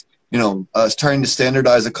of this, trying to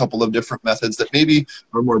standardize a couple of different methods that maybe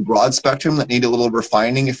are more broad spectrum that need a little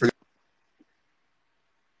refining if you're.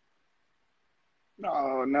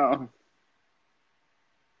 Oh, no.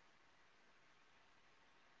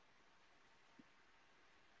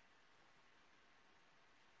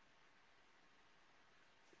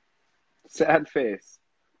 Sad face.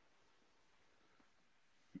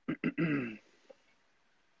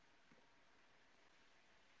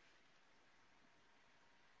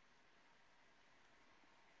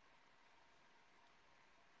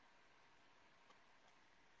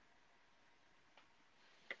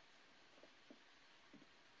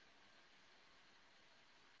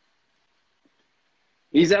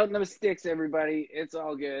 He's out in the sticks, everybody. It's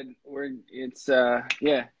all good. You're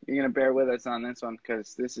gonna bear with us on this one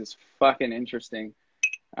because this is fucking interesting.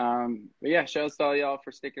 But yeah, shouts to all y'all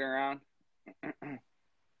for sticking around.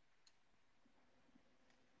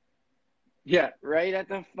 Yeah, right at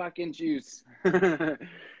the fucking juice. Been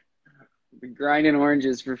grinding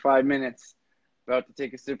oranges for 5 minutes. About to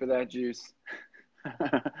take a sip of that juice.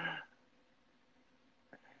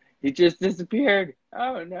 He just disappeared.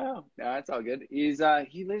 Oh no, no, it's all good. He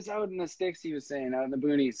lives out in the sticks. He was saying out in the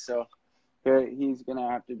boonies, so he's gonna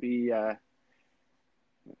have to be. Yeah,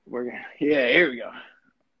 here we go.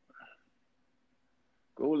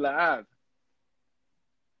 Go live.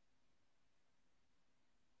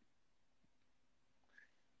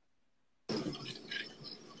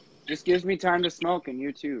 Just gives me time to smoke, and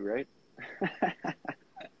you too, right?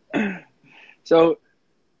 So,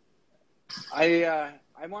 I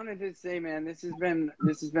wanted to say, man, this has been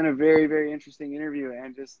a very, very interesting interview,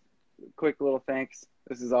 and just quick little thanks.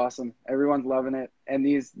 This is awesome. Everyone's loving it, and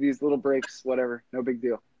these little breaks, whatever, no big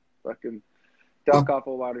deal. Fucking Doc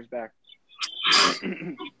Awful Water's back. I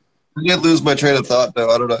did lose my train of thought, though.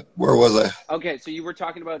 I don't know. Where was I? Okay, so you were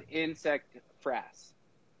talking about insect frass.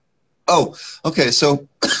 Oh, okay. So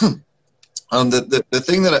the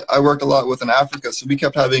thing that I worked a lot with in Africa, so we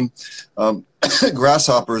kept having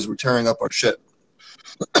grasshoppers were tearing up our shit.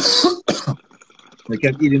 They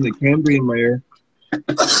kept eating the Cambrian layer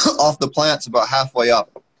off the plants about halfway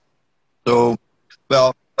up. So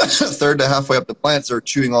about a third to halfway up the plants, they're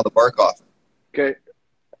chewing all the bark off. Okay.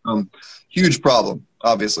 Huge problem,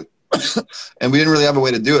 obviously. And we didn't really have a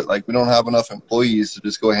way to do it. Like, we don't have enough employees to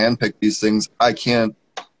just go handpick these things. I can't.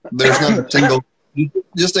 There's not a single.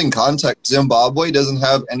 Just in context, Zimbabwe doesn't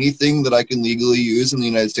have anything that I can legally use in the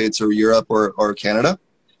United States or Europe or Canada.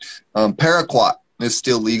 Paraquat is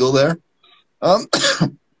still legal there.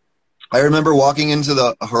 I remember walking into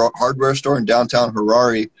the hardware store in downtown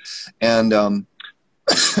Harare and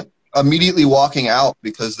immediately walking out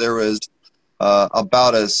because there was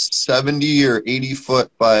about a 70 or 80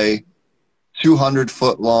 foot by 200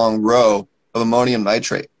 foot long row of ammonium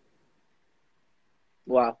nitrate.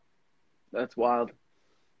 Wow. That's wild.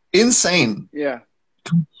 Insane. Yeah.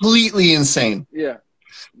 Completely insane. Yeah.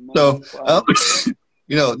 So,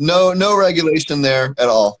 no regulation there at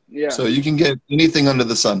all. Yeah. So you can get anything under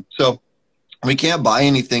the sun. So we can't buy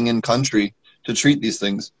anything in country to treat these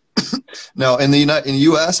things. Now, in the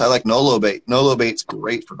U.S., I like Nolobait. Nolobait's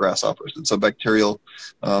great for grasshoppers. It's a bacterial,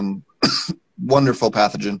 wonderful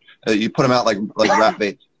pathogen. You put them out like rat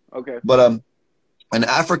bait. Okay. But in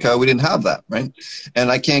Africa, we didn't have that, right? And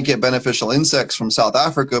I can't get beneficial insects from South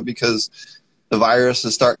Africa because the virus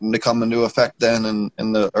is starting to come into effect then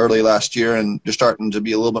in the early last year, and they're starting to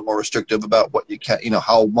be a little bit more restrictive about what you can,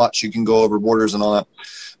 how much you can go over borders and all that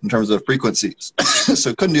in terms of frequencies.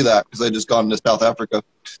 So couldn't do that because I just gone to South Africa.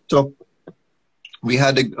 So we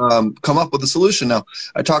had to come up with a solution. Now,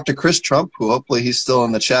 I talked to Chris Trump, who hopefully he's still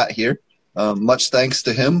in the chat here. Much thanks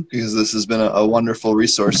to him, because this has been a wonderful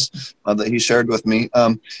resource that he shared with me,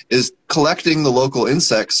 is collecting the local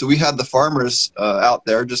insects. So we had the farmers out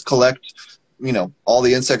there just collect, all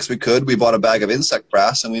the insects we could. We bought a bag of insect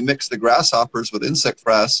frass, and we mixed the grasshoppers with insect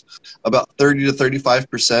frass, about 30 to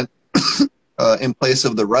 35% in place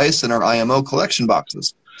of the rice in our IMO collection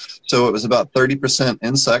boxes. So it was about 30%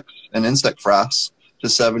 insects and insect frass to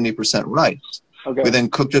 70% rice. Okay. We then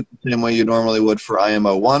cooked it the same way you normally would for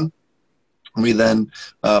IMO 1. We then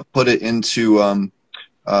put it into,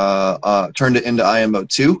 turned it into IMO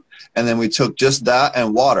 2, and then we took just that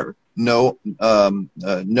and water, no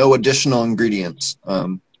additional ingredients,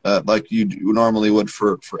 like you normally would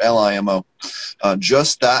for LIMO,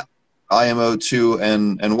 just that IMO 2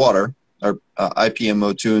 and water, or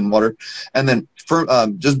IPMO 2 and water, and then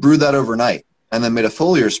just brewed that overnight, and then made a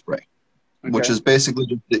foliar spray. Okay. Which is basically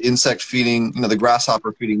just the insect feeding, the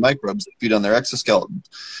grasshopper feeding microbes that feed on their exoskeleton.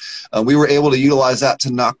 We were able to utilize that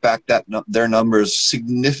to knock back their numbers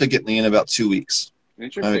significantly in about 2 weeks.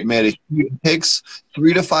 Interesting. It takes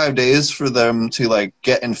 3 to 5 days for them to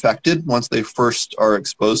get infected once they first are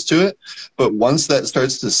exposed to it. But once that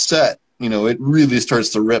starts to set, it really starts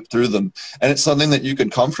to rip through them. And it's something that you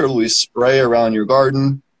could comfortably spray around your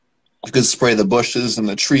garden. You could spray the bushes and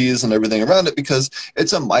the trees and everything around it because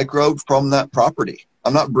it's a microbe from that property.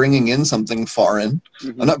 I'm not bringing in something foreign.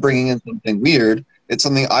 Mm-hmm. I'm not bringing in something weird. It's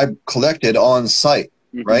something I've collected on site,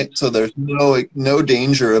 mm-hmm. right? So there's no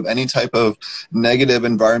danger of any type of negative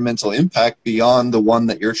environmental impact beyond the one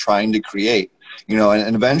that you're trying to create.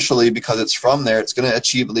 And eventually, because it's from there, it's going to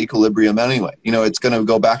achieve equilibrium anyway. It's going to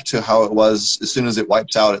go back to how it was as soon as it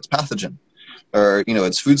wipes out its pathogen. Or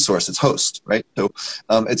its food source, its host, right? So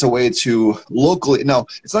it's a way to locally. Now,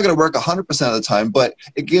 it's not going to work 100% of the time, but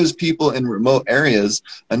it gives people in remote areas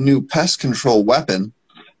a new pest control weapon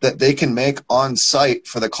that they can make on site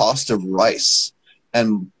for the cost of rice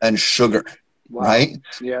and sugar, wow. right?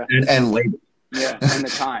 Yeah. And labor. Yeah, and the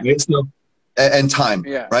time. And time,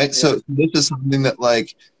 yeah, right? Yeah. So this is something that, I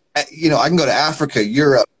can go to Africa,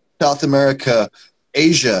 Europe, South America,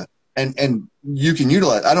 Asia, and you can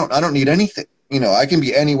utilize. I don't need anything. I can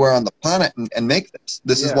be anywhere on the planet and make this.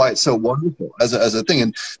 This is Yeah. why it's so wonderful as a thing.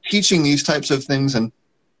 And teaching these types of things and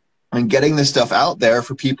getting this stuff out there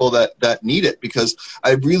for people that need it, because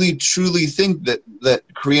I really truly think that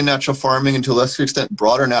Korean natural farming, and to a lesser extent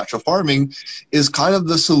broader natural farming, is kind of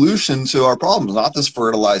the solution to our problems. Not this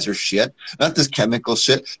fertilizer shit, not this chemical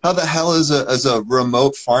shit. How the hell is a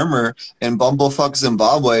remote farmer in bumblefuck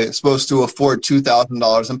Zimbabwe supposed to afford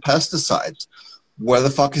 $2,000 in pesticides? Where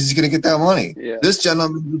the fuck is he going to get that money? Yeah. This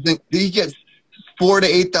gentleman, he gets $4,000 to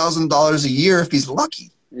 $8,000 a year if he's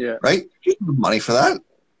lucky. Yeah. Right? He doesn't have money for that.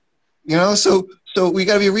 So we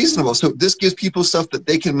got to be reasonable. So this gives people stuff that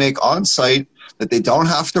they can make on site, that they don't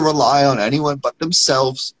have to rely on anyone but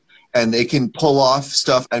themselves, and they can pull off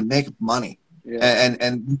stuff and make money,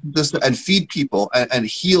 and feed people and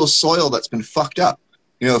heal soil that's been fucked up.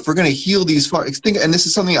 If we're going to heal these and this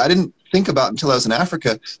is something I didn't think about until I was in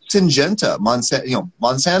Africa. Syngenta,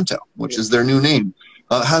 Monsanto, which is their new name,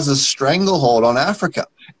 has a stranglehold on Africa.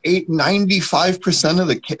 95% of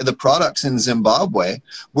the products in Zimbabwe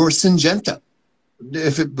were Syngenta.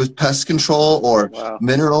 If it was pest control or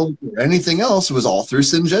mineral or anything else, it was all through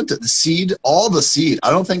Syngenta. All the seed.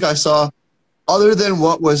 I don't think I saw, other than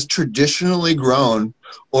what was traditionally grown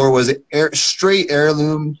or was straight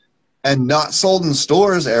heirloom and not sold in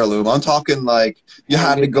stores heirloom. I'm talking like you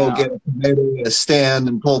had to go get a tomato at a stand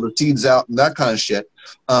and pull the seeds out and that kind of shit.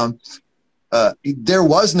 There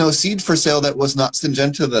was no seed for sale that was not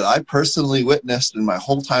Syngenta that I personally witnessed in my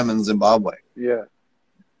whole time in Zimbabwe. Yeah.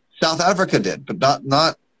 South Africa did, but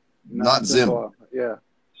not Zim. Yeah.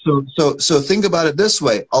 So think about it this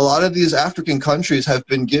way. A lot of these African countries have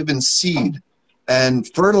been given seed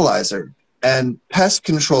and fertilizer and pest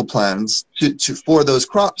control plans for those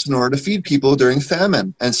crops in order to feed people during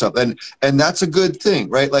famine and stuff. And that's a good thing,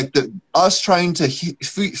 right? Like us trying to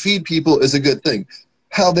feed people is a good thing.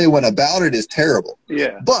 How they went about it is terrible.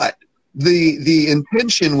 Yeah. But the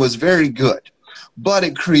intention was very good. But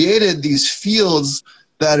it created these fields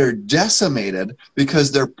that are decimated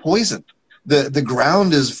because they're poisoned. The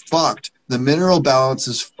ground is fucked. The mineral balance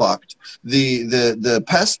is fucked. The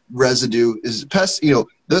pest residue is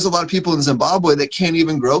there's a lot of people in Zimbabwe that can't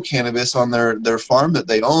even grow cannabis on their farm that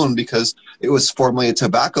they own because it was formerly a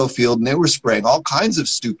tobacco field and they were spraying all kinds of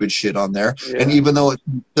stupid shit on there. Yeah. And even though it's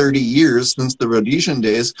 30 years since the Rhodesian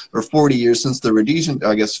days, or 40 years since the Rhodesian,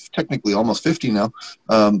 I guess technically almost 50 now.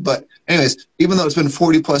 But anyways, even though it's been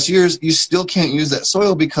 40 plus years, you still can't use that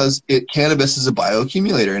soil because cannabis is a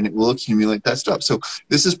bioaccumulator and it will accumulate that stuff. So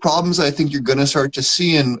this is problems I think you're going to start to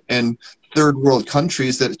see in third world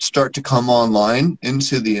countries that start to come online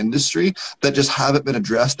into the industry that just haven't been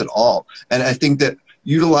addressed at all. And I think that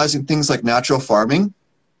utilizing things like natural farming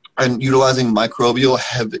and utilizing microbial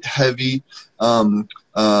heavy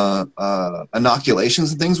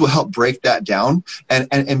inoculations and things will help break that down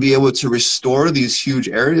and be able to restore these huge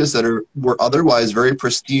areas that were otherwise very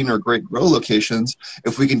pristine or great grow locations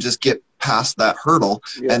if we can just get past that hurdle.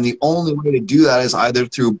 Yeah. And the only way to do that is either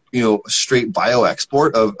through straight bio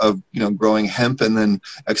export of growing hemp and then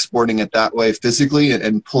exporting it that way physically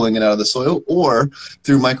and pulling it out of the soil, or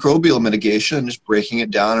through microbial mitigation and just breaking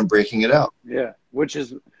it down and breaking it out. Yeah, which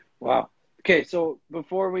is wow. Okay, so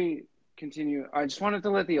before we continue, I just wanted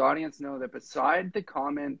to let the audience know that beside the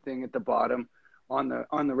comment thing at the bottom on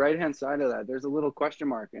the right hand side of that, there's a little question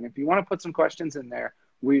mark, and if you want to put some questions in there,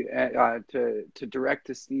 we to direct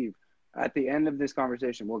to Steve at the end of this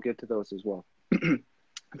conversation, we'll get to those as well. I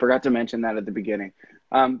forgot to mention that at the beginning,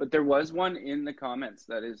 but there was one in the comments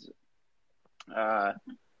that is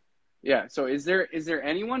so is there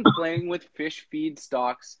anyone playing with fish feed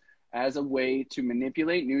stocks as a way to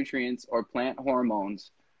manipulate nutrients or plant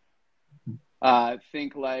hormones?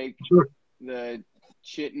 Think like the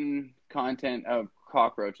chitin content of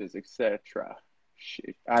cockroaches, etc.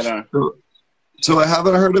 I don't know. So I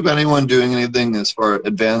haven't heard of anyone doing anything as far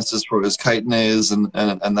advanced as far as chitinase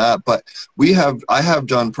and that, but I have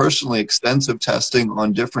done personally extensive testing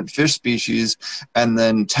on different fish species, and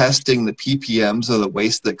then testing the ppms of the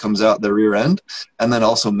waste that comes out the rear end, and then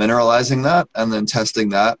also mineralizing that, and then testing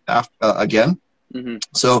that again. Mm-hmm.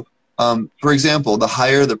 So for example, the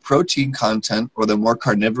higher the protein content or the more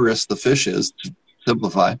carnivorous the fish is, to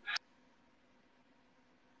simplify.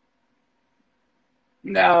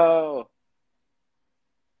 No.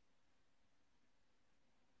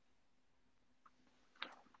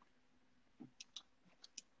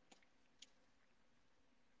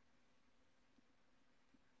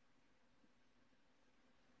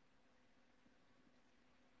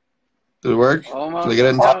 Did it work? Almost. Did I get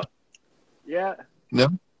it? No. Yeah. No?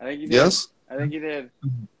 I think you did. Yes? I think you did.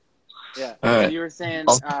 Yeah. All right. You were saying...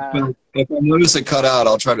 If I notice it cut out,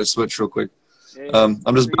 I'll try to switch real quick.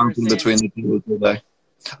 I'm just bouncing between the two today.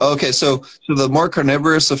 Okay, so the more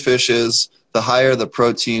carnivorous a fish is, the higher the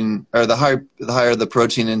protein, or the higher the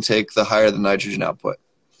protein intake, the higher the nitrogen output.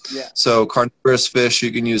 Yeah. So carnivorous fish,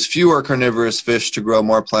 you can use fewer carnivorous fish to grow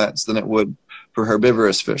more plants than it would for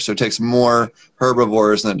herbivorous fish. So it takes more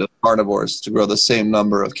herbivores than it does carnivores to grow the same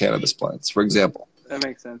number of cannabis plants, for example. That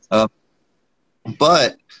makes sense.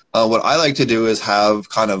 But what I like to do is have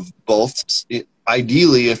kind of both.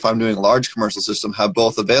 Ideally, if I'm doing a large commercial system, have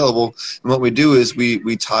both available. And what we do is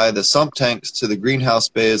we tie the sump tanks to the greenhouse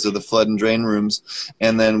bays of the flood and drain rooms,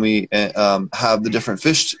 and then we have the different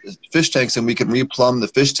fish tanks, and we can replumb the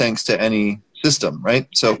fish tanks to any system, right?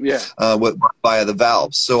 So via the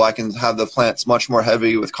valves. So I can have the plants much more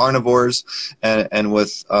heavy with carnivores and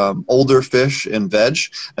with older fish and veg,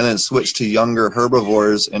 and then switch to younger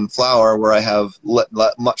herbivores and flower, where I have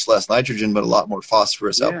much less nitrogen but a lot more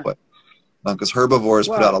phosphorus output. Because herbivores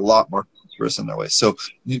put out a lot more phosphorus in their waste. So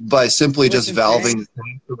by simply just valving the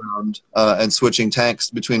tanks around and switching tanks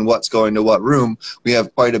between what's going to what room, we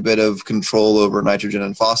have quite a bit of control over nitrogen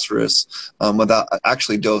and phosphorus without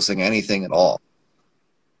actually dosing anything at all.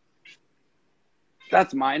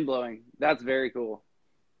 That's mind-blowing. That's very cool.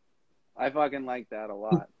 I fucking like that a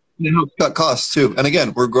lot. It helps cut costs too. And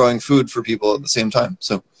again, we're growing food for people at the same time.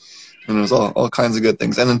 So and there's all kinds of good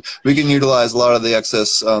things. And then we can utilize a lot of the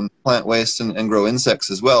excess plant waste and grow insects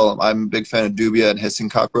as well. I'm a big fan of dubia and hissing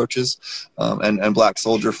cockroaches and black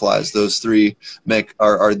soldier flies. Those three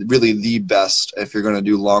are really the best if you're going to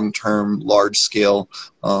do long-term, large-scale,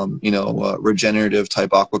 regenerative type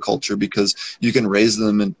aquaculture, because you can raise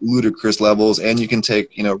them in ludicrous levels, and you can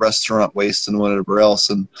take, restaurant waste and whatever else,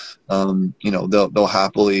 and, they'll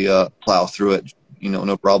happily plow through it,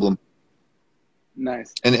 no problem.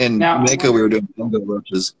 Nice. And in Jamaica, we were doing fungo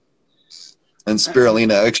roaches and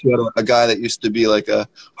spirulina. I actually had a guy that used to be like a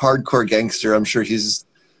hardcore gangster. I'm sure he's,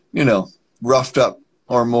 roughed up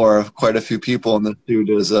or more quite a few people. And this dude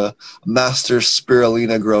is a master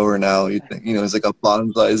spirulina grower now. You think, he's like a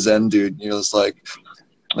bonsai Zen dude. You're just like,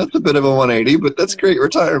 that's a bit of a 180, but that's great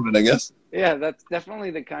retirement, I guess. Yeah, that's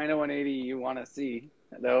definitely the kind of 180 you want to see,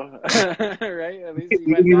 though. Right? At least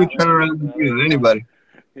you went turn around and do anybody.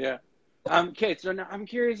 Yeah. Okay, so now I'm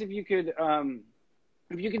curious if you could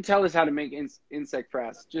tell us how to make insect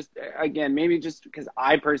frass. Just again, maybe just because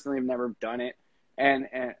I personally have never done it, and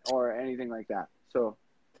or anything like that. So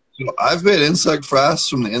I've made insect frass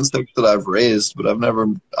from the insects that I've raised, but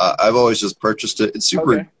I've always just purchased it. It's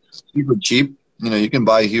super cheap. You can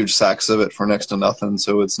buy huge sacks of it for next to nothing,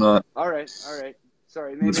 so it's not. All right. Sorry.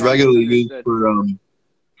 It's regularly used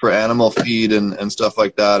for animal feed and stuff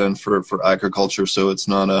like that, and for agriculture. So it's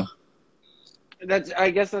not a. I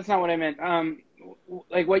guess that's not what I meant.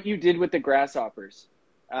 Like what you did with the grasshoppers.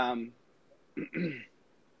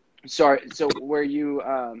 Sorry. So where you,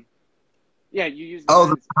 you use. How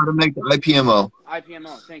to make the IPMO.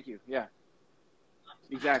 IPMO. Thank you. Yeah.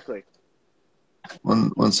 Exactly.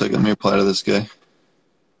 One second. Let me reply to this guy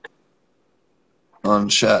on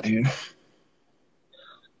chat here.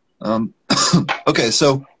 Okay,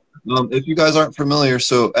 so. If you guys aren't familiar,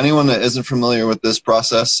 so anyone that isn't familiar with this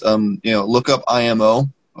process, look up IMO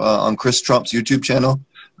on Chris Trump's YouTube channel.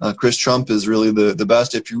 Chris Trump is really the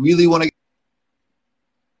best. If you really want to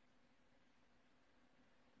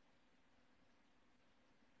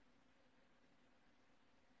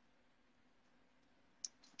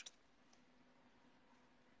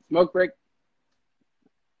smoke break.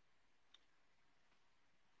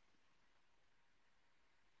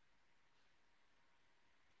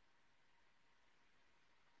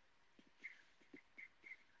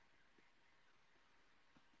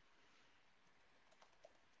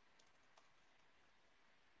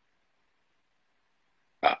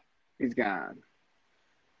 He's gone.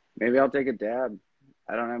 Maybe I'll take a dab.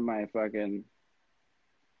 I don't have my fucking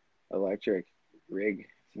electric rig.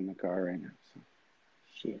 It's in the car right now. So.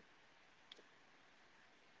 Shit.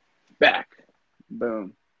 Back.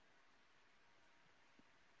 Boom.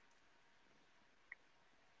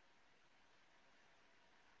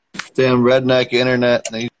 Damn redneck internet.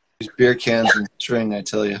 They use beer cans and string, I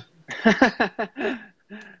tell you. That's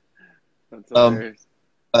hilarious.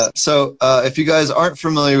 So if you guys aren't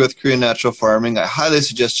familiar with Korean natural farming, I highly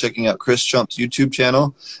suggest checking out Chris Trump's YouTube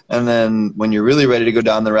channel. And then when you're really ready to go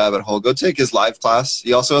down the rabbit hole, go take his live class.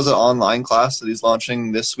 He also has an online class that he's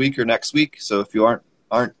launching this week or next week. So if you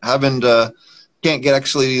can't get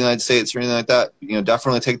actually to the United States or anything like that,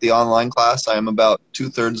 definitely take the online class. I am about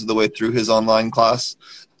 2/3 of the way through his online class,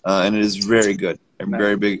 and it is very good. I'm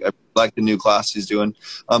very big. I like the new class he's doing.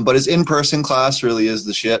 But his in-person class really is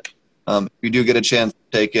the shit. If you do get a chance to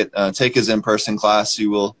take it, take his in-person class. You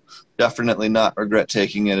will definitely not regret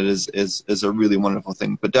taking it. It is a really wonderful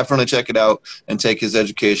thing. But definitely check it out and take his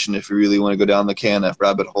education if you really want to go down the KNF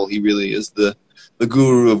rabbit hole. He really is the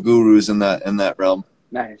guru of gurus in that realm.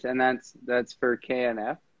 Nice. And that's for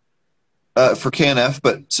KNF? For KNF,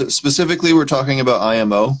 but specifically we're talking about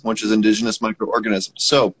IMO, which is indigenous microorganisms.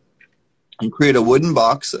 So you create a wooden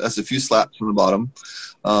box that has a few slats on the bottom.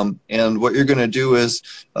 And what you're going to do is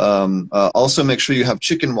also make sure you have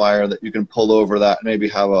chicken wire that you can pull over that, and maybe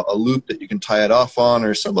have a loop that you can tie it off on,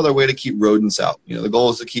 or some other way to keep rodents out. The goal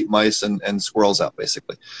is to keep mice and squirrels out,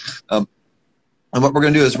 basically. And what we're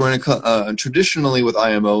going to do is we're going to, traditionally with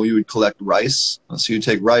IMO, you would collect rice. So you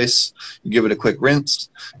take rice, you give it a quick rinse,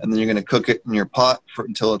 and then you're going to cook it in your pot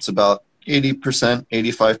until it's about 80%,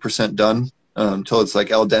 85% done, until it's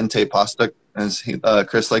like al dente pasta, as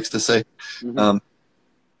Chris likes to say. Mm-hmm.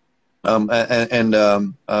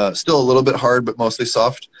 Still a little bit hard, but mostly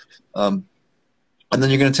soft. And then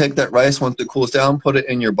you're going to take that rice once it cools down, put it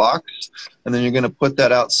in your box, and then you're going to put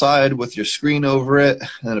that outside with your screen over it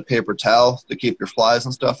and a paper towel to keep your flies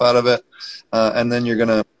and stuff out of it. And then you're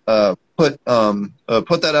going to put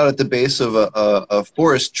that out at the base of a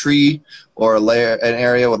forest tree, or an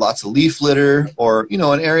area with lots of leaf litter, or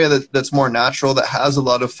an area that's more natural, that has a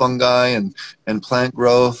lot of fungi and plant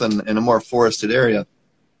growth, and in a more forested area.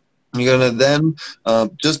 You're going to then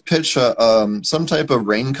just pitch some type of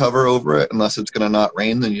rain cover over it. Unless it's going to not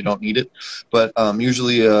rain, then you don't need it. But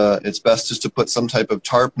usually it's best just to put some type of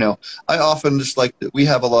tarp. Now, I often just like that we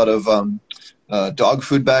have a lot of dog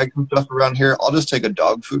food bags and stuff around here. I'll just take a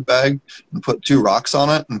dog food bag and put 2 rocks on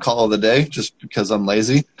it and call it a day, just because I'm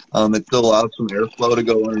lazy. It still allows some airflow to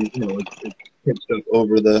go in. It puts stuff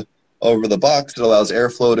over the box. It allows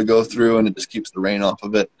airflow to go through, and it just keeps the rain off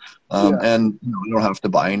of it. And you don't have to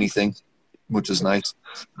buy anything, which is nice.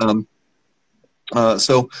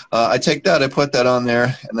 So I take that, I put that on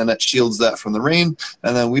there, and then it shields that from the rain.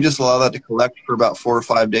 And then we just allow that to collect for about 4 or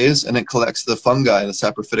 5 days, and it collects the fungi, the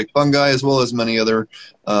saprophytic fungi, as well as many other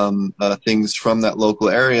things from that local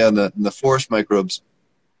area, and the forest microbes.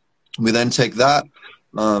 We then take that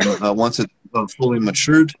once it's fully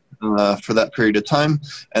matured, for that period of time,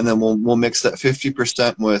 and then we'll mix that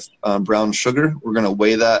 50% with brown sugar. We're going to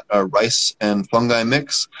weigh that rice and fungi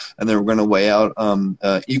mix, and then we're going to weigh out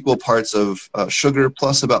equal parts of sugar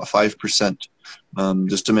plus about 5%,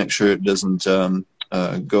 just to make sure it doesn't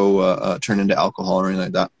go turn into alcohol or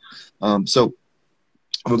anything like that. So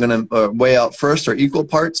we're going to weigh out first our equal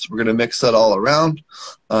parts. We're going to mix that all around,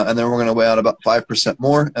 and then we're going to weigh out about 5%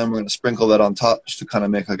 more, and we're going to sprinkle that on top just to kind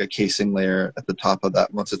of make like a casing layer at the top of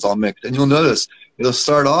that once it's all mixed. And you'll notice it'll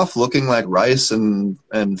start off looking like rice and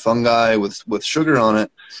fungi with sugar on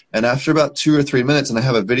it, and after about 2 or 3 minutes, and I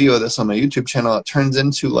have a video of this on my YouTube channel, it turns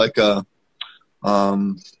into like a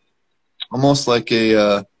almost like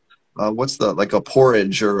a like a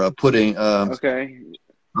porridge or a pudding. Okay.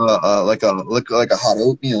 Like a hot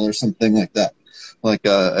oatmeal or something like that. Like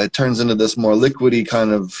it turns into this more liquidy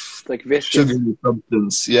kind of like viscous sugary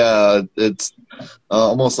substance. Yeah, it's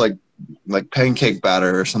almost like pancake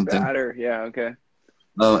batter or something. Batter, yeah, okay.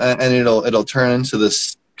 And it'll turn into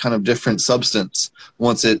this kind of different substance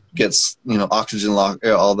once it gets oxygen lock,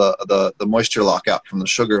 all the moisture lock out from the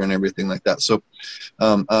sugar and everything like that. So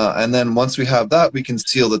and then once we have that, we can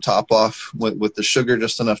seal the top off with the sugar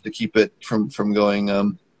just enough to keep it from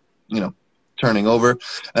going turning over.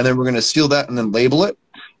 And then we're going to seal that and then label it,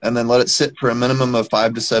 and then let it sit for a minimum of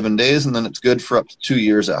 5 to 7 days, and then it's good for up to 2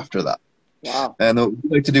 years after that. Wow. And what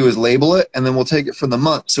we like to do is label it, and then we'll take it for the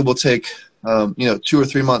month. So we'll take 2 or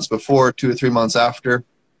 3 months before, 2 or 3 months after,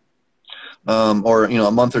 or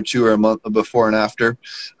a month or two or a month before and after,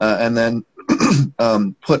 and then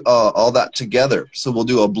put all that together. So we'll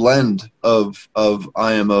do a blend of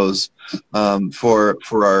IMOs for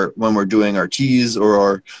our when we're doing our teas or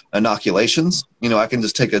our inoculations. I can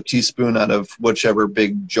just take a teaspoon out of whichever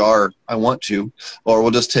big jar I want to, or we'll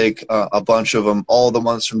just take a bunch of them, all the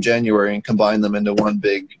ones from January, and combine them into one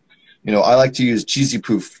big. I like to use Cheesy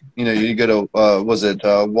Poof. You go to,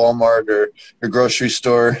 Walmart or your grocery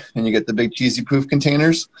store, and you get the big Cheesy Poof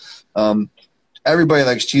containers. Everybody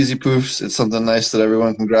likes Cheesy Poofs. It's something nice that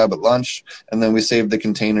everyone can grab at lunch. And then we save the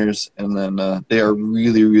containers, and then they are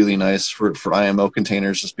really, really nice for IMO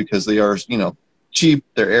containers, just because they are, cheap,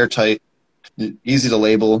 they're airtight, easy to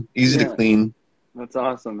label, easy to clean. That's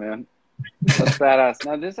awesome, man. That's badass.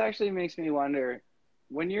 Now, this actually makes me wonder,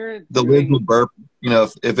 when you're the lids will burp,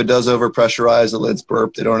 if it does overpressurize, the lids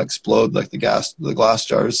burp. They don't explode like the glass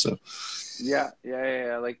jars. So yeah.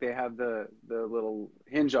 Like they have the little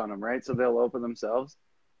hinge on them, right? So they'll open themselves.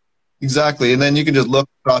 Exactly, and then you can just look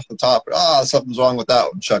across the top. Something's wrong with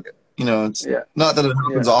that one. Chuck it. You know, it's Yeah. not that it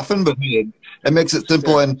happens often, but it makes it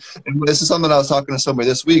simple. Sure. And this is something I was talking to somebody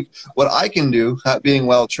this week. What I can do, being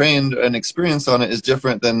well trained and experienced on it, is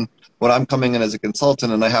different than when I'm coming in as a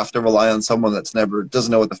consultant and I have to rely on someone that's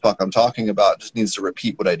doesn't know what the fuck I'm talking about, just needs to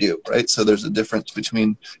repeat what I do, right? So there's a difference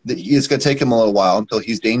between it's going to take him a little while until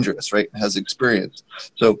he's dangerous, right? Has experience.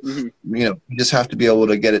 So, you know, you just have to be able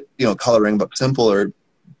to get it, you know, coloring book simple, or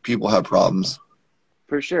people have problems.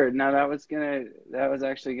 For sure. Now that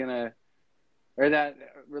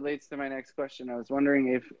relates to my next question. I was wondering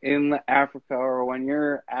if in Africa, or when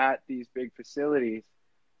you're at these big facilities,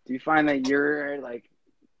 do you find that your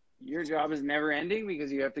job is never ending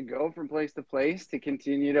because you have to go from place to place to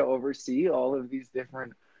continue to oversee all of these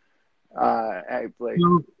different what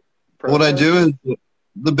I do is,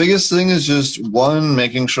 the biggest thing is just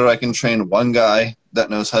making sure I can train one guy that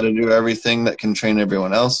knows how to do everything, that can train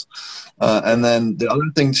everyone else. And then the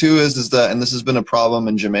other thing too is that, and this has been a problem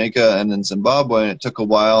in Jamaica and in Zimbabwe, and it took a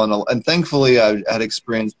while, and thankfully I had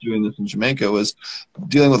experience doing this in Jamaica, was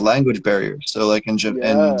dealing with language barriers. So like in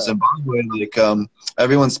Zimbabwe, like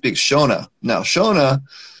everyone speaks Shona. Now Shona,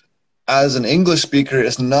 as an English speaker,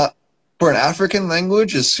 is not, for an African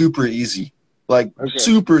language, is super easy. Like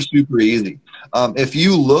super easy. If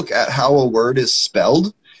you look at how a word is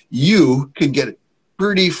spelled, you could get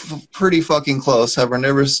pretty fucking close.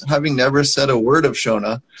 Having never said a word of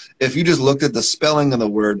Shona, if you just looked at the spelling of the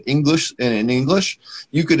word English in English,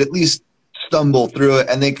 you could at least stumble through it,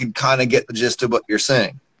 and they could kind of get the gist of what you're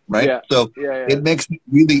saying, right? Yeah. So it makes it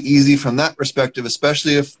really easy from that perspective,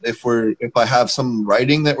 especially if I have some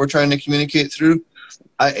writing that we're trying to communicate through.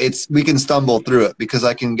 We can stumble through it because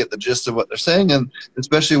I can get the gist of what they're saying, and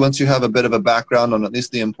especially once you have a bit of a background on at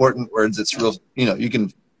least the important words, it's real. You know, you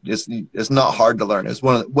can. It's not hard to learn. It's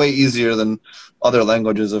way easier than other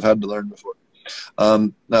languages I've had to learn before.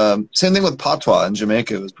 Same thing with Patois in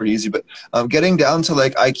Jamaica. It was pretty easy, but getting down to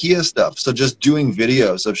like IKEA stuff. So just doing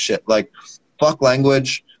videos of shit like fuck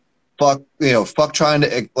language, fuck trying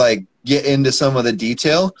to like get into some of the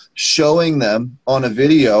detail, showing them on a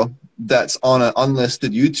video that's on an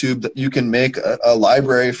unlisted YouTube that you can make a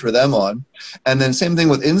library for them on. And then same thing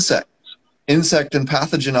with insect and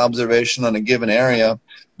pathogen observation on a given area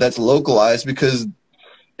that's localized, because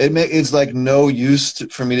it's like no use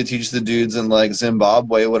for me to teach the dudes in like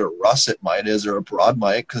Zimbabwe what a russet mite is or a broad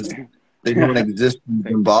mite, because they don't exist in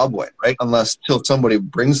Zimbabwe, right? Unless till somebody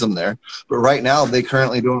brings them there. But right now they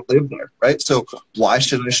currently don't live there, right? So why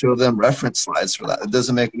should I show them reference slides for that? It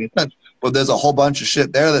doesn't make any sense. But there's a whole bunch of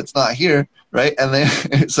shit there that's not here, right? And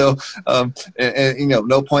you know,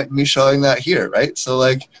 no point in me showing that here, right? So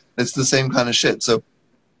like it's the same kind of shit. So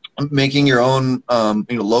making your own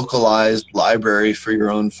localized library for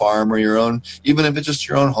your own farm, or your own, even if it's just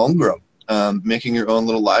your own homegrown, making your own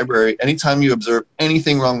little library. Anytime you observe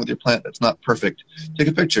anything wrong with your plant that's not perfect, take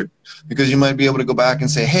a picture, because you might be able to go back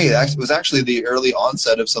and say, hey, that was actually the early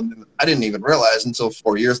onset of something that I didn't even realize until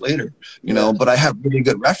 4 years later, you know, but I have really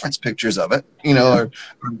good reference pictures of it, you know,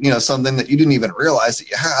 or something that you didn't even realize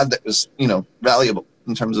that you had that was, valuable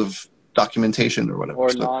in terms of documentation or whatever.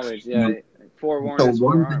 Or knowledge, Forewarned so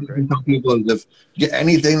one thing I can tell people is, if you get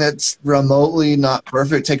anything that's remotely not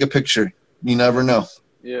perfect, take a picture. You never know.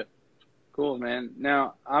 Yeah. Cool, man.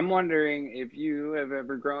 Now, I'm wondering if you have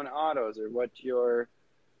ever grown autos, or what your,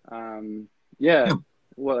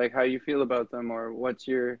 well, like how you feel about them, or what's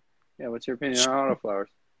your opinion on autoflowers?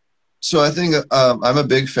 So I think I'm a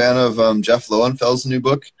big fan of Jeff Lowenfeld's new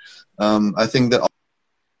book. I think that.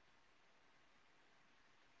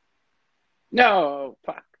 No,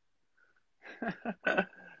 fuck.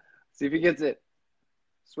 See if he gets it.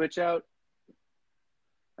 Switch out.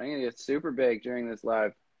 I'm gonna get super big during this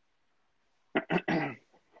live.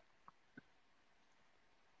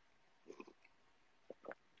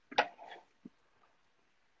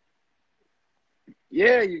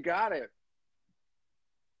 Yeah, you got it.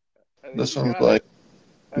 This one's like,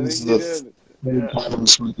 this is the time I'm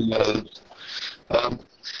smoking out of this.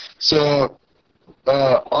 So,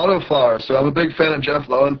 autoflowers. So I'm a big fan of Jeff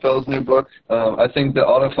Lowenfeld's new book. I think that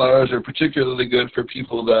autoflowers are particularly good for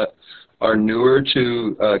people that are newer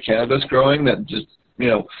to cannabis growing, that just,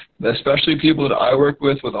 especially people that I work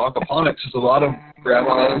with aquaponics. There's a lot of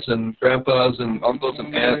grandmas and grandpas and uncles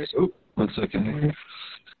and aunts. Oh, 1 second here.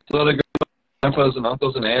 A lot of grandpas and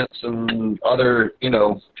uncles and aunts and other,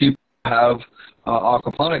 people have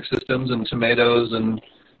aquaponic systems, and tomatoes and,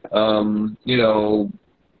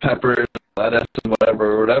 peppers, lettuce, and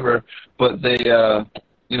whatever. But they,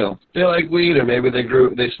 they like weed, or maybe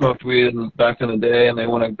they smoked weed back in the day and they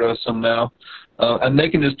want to grow some now. And they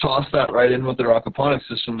can just toss that right in with their aquaponic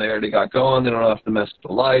system they already got going. They don't have to mess with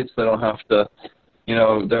the lights. They don't have to,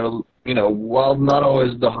 they're, while not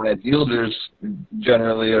always the highest yielders,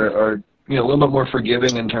 generally are a little bit more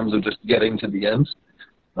forgiving in terms of just getting to the end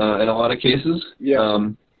in a lot of cases. Yeah.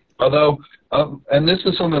 Although, and this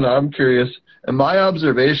is something I'm curious, in my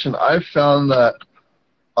observation, I've found that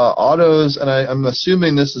autos, and I'm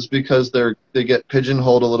assuming this is because they get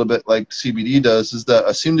pigeonholed a little bit like CBD does, is that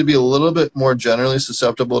I seem to be a little bit more generally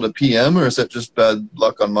susceptible to PM, or is that just bad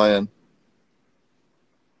luck on my end?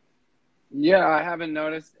 Yeah, I haven't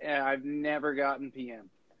noticed. I've never gotten PM.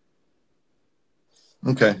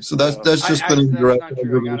 Okay, so that's just been a direct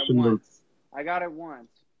observation. I got it once.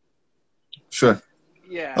 Sure.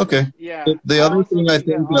 Yeah. Okay. Yeah. The other thing I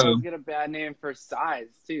think get a bad name for size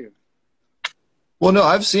too. Well, no,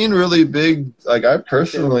 I've seen really big. Like I've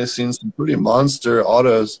personally seen some pretty monster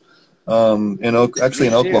autos, in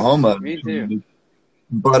Oklahoma. Me too.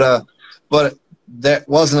 But that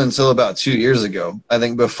wasn't until about 2 years ago. I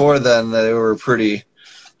think before then they were pretty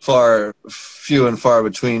few and far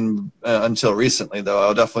between until recently, though.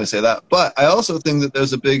 I'll definitely say that. But I also think that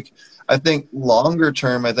there's I think longer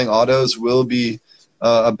term, I think autos will be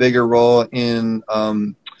a bigger role in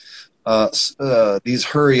these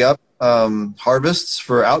hurry up harvests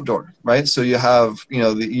for outdoor, right? So you have,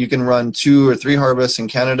 you can run 2 or 3 harvests in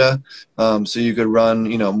Canada. So you could run,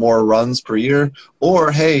 more runs per year,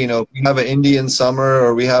 or, hey, we have an Indian summer,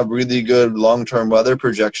 or we have really good long-term weather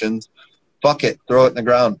projections, buck it, throw it in the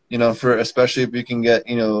ground, especially if you can get,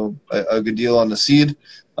 a good deal on the seed,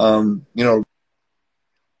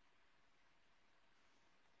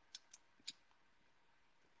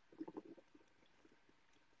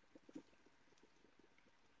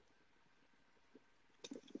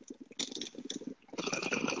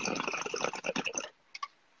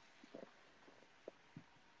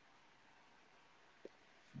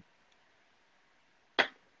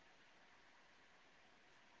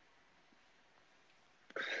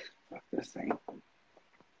 Fuck this thing.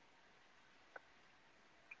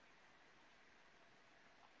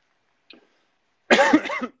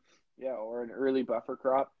 Yeah, or an early buffer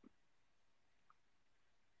crop.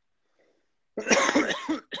 Take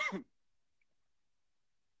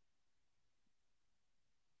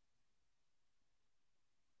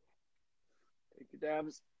your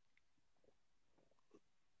dabs.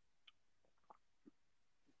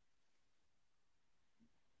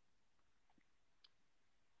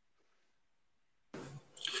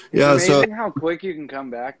 Yeah, it's amazing how quick you can come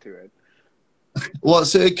back to it. Well,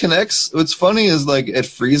 so it connects. What's funny is it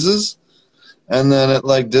freezes, and then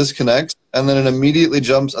it disconnects, and then it immediately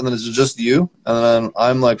jumps, and then it's just you, and then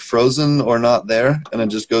I'm frozen or not there, and it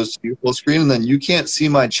just goes to you full screen, and then you can't see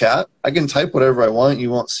my chat. I can type whatever I want, you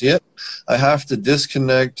won't see it. I have to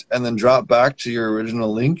disconnect and then drop back to your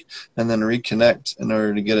original link, and then reconnect in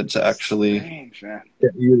order to get it to actually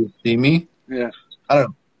get you to see me. Yeah. I don't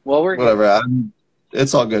know. Well, whatever.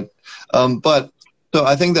 It's all good. But so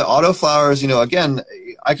I think the autoflowers, again,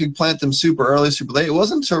 I could plant them super early, super late. It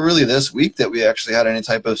wasn't until really this week that we actually had any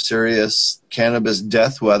type of serious cannabis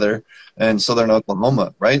death weather in southern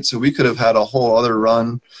Oklahoma, right? So we could have had a whole other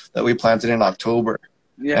run that we planted in October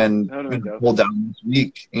and pulled down this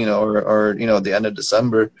week, or at the end of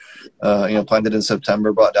December, planted in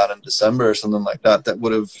September, brought down in December or something like that, that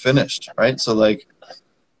would have finished, right? So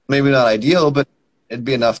maybe not ideal, but it'd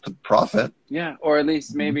be enough to profit. Yeah, or at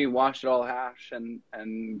least maybe wash it all hash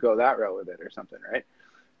and go that route with it or something, right?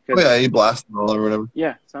 Oh, yeah, you blast it all or whatever.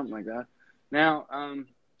 Yeah, something like that. Now,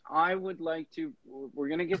 I would like to, we're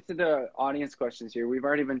going to get to the audience questions here. We've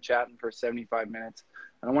already been chatting for 75 minutes.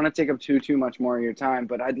 I don't want to take up too much more of your time,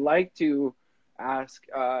 but I'd like to ask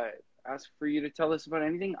for you to tell us about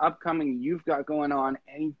anything upcoming you've got going on,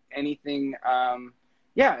 anything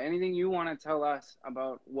you want to tell us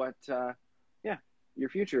about what, your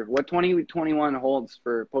future, what 2021 holds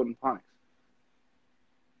for Potent Ponics.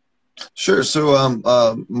 Sure.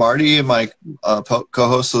 So Marty, my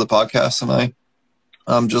co-host of the podcast, and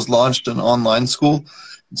I just launched an online school.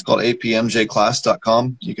 It's called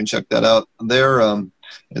apmjclass.com. You can check that out there.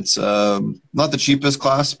 It's not the cheapest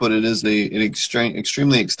class, but it is an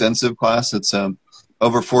extremely extensive class. It's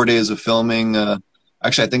over 4 days of filming.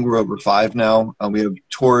 Actually, I think we're over 5 now. We have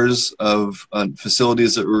tours of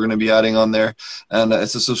facilities that we're going to be adding on there. And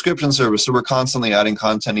it's a subscription service, so we're constantly adding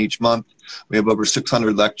content each month. We have over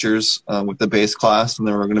 600 lectures with the base class, and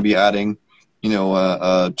then we're going to be adding,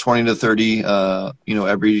 20 to 30,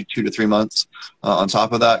 every 2 to 3 months. On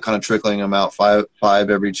top of that, kind of trickling them out five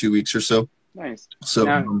every 2 weeks or so. Nice. So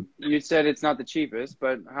now, you said it's not the cheapest,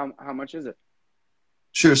 but how much is it?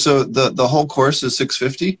 Sure. So the whole course is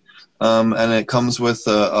 $650. and it comes with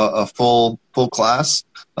a full class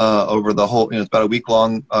over the whole. It's about a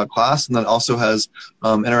week-long class, and then also has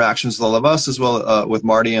interactions with all of us, as well with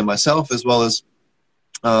Marty and myself, as well as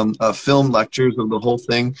film lectures of the whole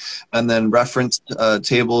thing, and then reference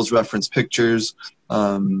tables, reference pictures,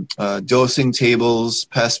 dosing tables,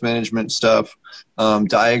 pest management stuff,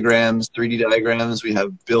 diagrams, 3D diagrams. We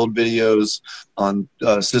have build videos on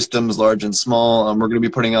systems large and small. We're going to be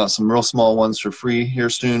putting out some real small ones for free here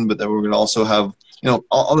soon, but then we're going to also have,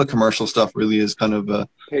 all the commercial stuff really is kind of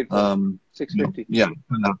 $650. Yeah,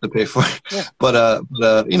 I have to pay for it. Yeah. But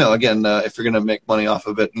again, if you're going to make money off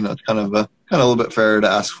of it, it's kind of a little bit fair to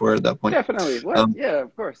ask for it at that point. Definitely. Yeah,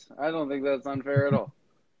 of course. I don't think that's unfair at all.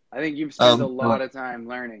 I think you've spent a lot of time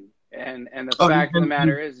learning, and the fact of the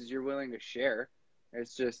matter is you're willing to share.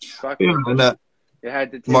 It's just fucking. Yeah, and you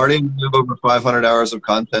had to take Marty, we have over 500 hours of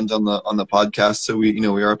content on the podcast, so we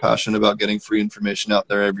are passionate about getting free information out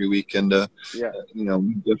there every week, and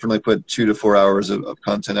we definitely put 2 to 4 hours of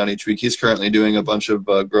content out each week. He's currently doing a bunch of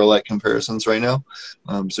grow light comparisons right now,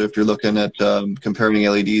 so if you're looking at comparing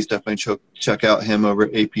LEDs, definitely check out him over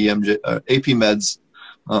at AP Meds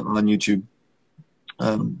on YouTube.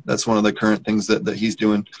 That's one of the current things that he's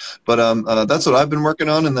doing, but that's what I've been working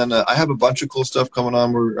on. And then I have a bunch of cool stuff coming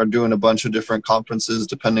on. We're doing a bunch of different conferences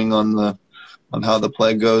depending on how the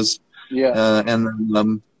plague goes. Yeah. And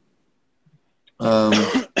then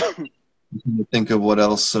think of what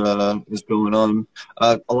else is going on.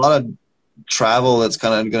 A lot of travel that's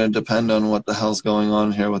kind of going to depend on what the hell's going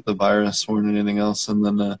on here with the virus more than anything else. And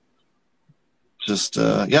then I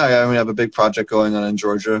have a big project going on in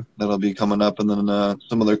Georgia that'll be coming up, and then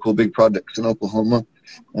some other cool big projects in Oklahoma.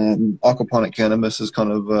 Aquaponic cannabis is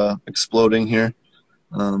kind of exploding here,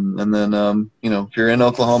 and then if you're in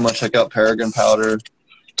Oklahoma, check out Paragon Powder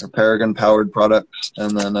or Paragon Powered products,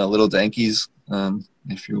 and then Little Dankies.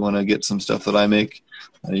 If you want to get some stuff that I make,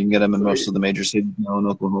 you can get them in most of the major cities now in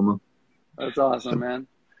Oklahoma. That's awesome, man.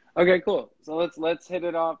 Okay, cool. So let's hit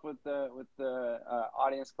it off with the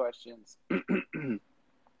audience questions.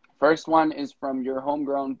 First one is from your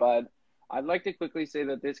homegrown bud. I'd like to quickly say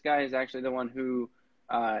that this guy is actually the one who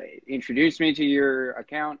introduced me to your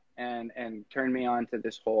account and turned me on to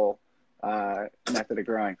this whole method of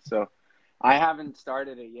growing. So I haven't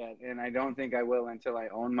started it yet, and I don't think I will until I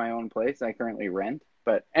own my own place. I currently rent.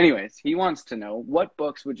 But anyways, he wants to know, what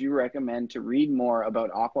books would you recommend to read more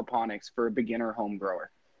about aquaponics for a beginner home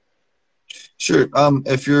grower? Sure.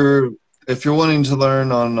 If you're wanting to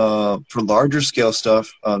learn on for larger scale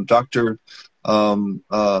stuff, Dr.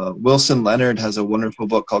 Wilson Leonard has a wonderful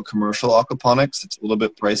book called Commercial Aquaponics. It's a little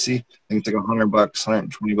bit pricey. I think it's like $100,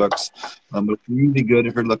 $120. But it's really good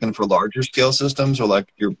if you're looking for larger scale systems, or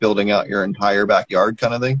like you're building out your entire backyard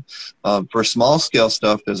kind of thing. For small scale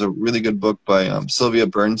stuff, there's a really good book by Sylvia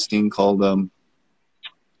Bernstein called I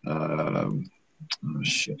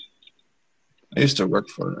used to work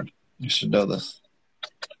for her. You should know this.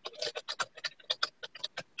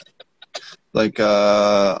 Like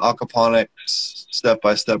aquaponics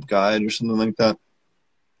step-by-step guide or something like that.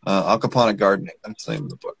 Aquaponic gardening, that's the name of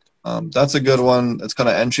the book. That's a good one. It's kind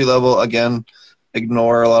of entry level. Again,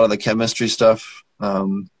 ignore a lot of the chemistry stuff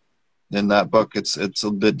in that book. It's a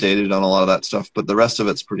bit dated on a lot of that stuff, but the rest of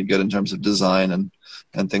it's pretty good in terms of design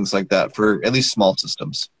and things like that for at least small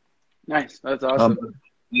systems. Nice, that's awesome.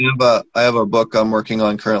 I have a book I'm working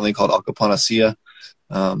on currently called Aquaponacia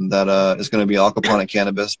that is going to be aquaponic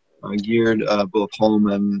cannabis geared both home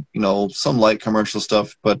and some light commercial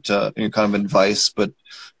stuff, but kind of advice. But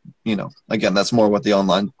again, that's more what the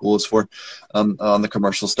online school is for on the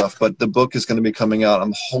commercial stuff. But the book is going to be coming out,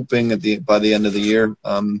 I'm hoping by the end of the year.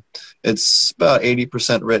 It's about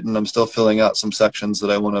 80% written. I'm still filling out some sections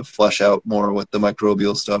that I want to flesh out more with the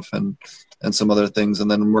microbial stuff and some other things. And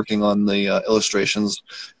then I'm working on the illustrations.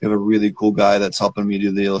 We have a really cool guy that's helping me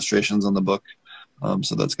do the illustrations on the book.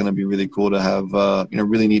 So that's going to be really cool to have,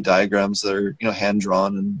 really neat diagrams that are, hand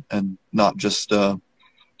drawn and not just,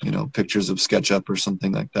 pictures of SketchUp or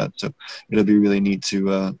something like that. So it'll be really neat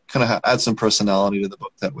to kind of add some personality to the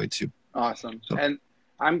book that way too. Awesome. So. And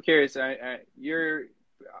I'm curious, are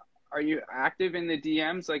you active in the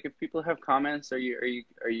DMs? Like if people have comments,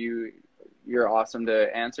 you're awesome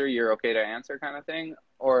to answer, you're okay to answer kind of thing?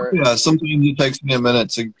 Or yeah, sometimes it takes me a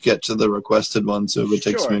minute to get to the requested one, so it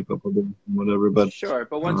takes me a couple of days, whatever. But sure,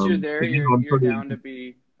 but once you're there, you're down to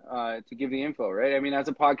be to give the info, right? I mean, as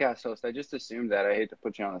a podcast host, I just assumed that. I hate to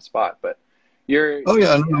put you on the spot, but you're. Oh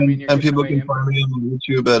yeah, and people can find me on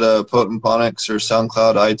YouTube at Potent Ponics or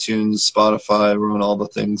SoundCloud, iTunes, Spotify. We're on all the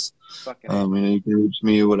things. You can reach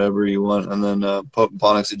me whatever you want, and then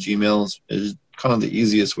potentponics@gmail is kind of the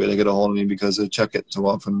easiest way to get a hold of me because I check it so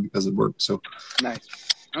often because it works. So Nice.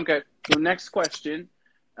 Okay. So next question.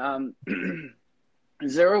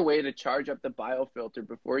 Is there a way to charge up the biofilter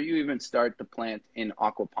before you even start the plant in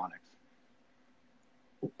aquaponics?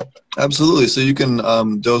 absolutely. So you can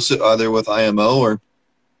dose it either with IMO or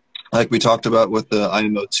like we talked about with the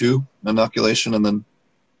IMO2 inoculation and then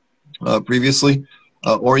previously,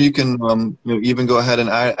 or you can even go ahead and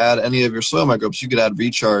add any of your soil microbes. You could add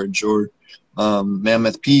Recharge or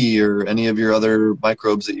Mammoth P or any of your other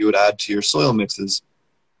microbes that you would add to your soil mixes.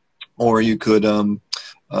 Or you could,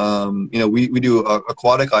 we do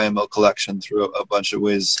aquatic IMO collection through a bunch of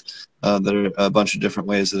ways that are a bunch of different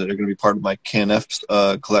ways that are going to be part of my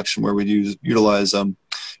KNF collection where we utilize,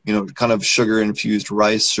 kind of sugar-infused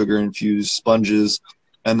rice, sugar-infused sponges,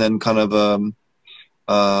 and then kind of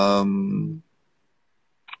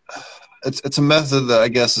it's a method that I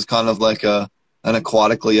guess is kind of like an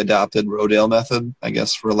aquatically adapted Rodale method, I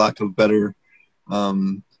guess, for lack of better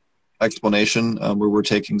explanation, where we're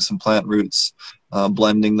taking some plant roots,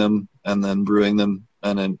 blending them, and then brewing them,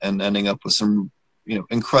 and ending up with some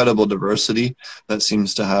incredible diversity that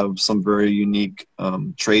seems to have some very unique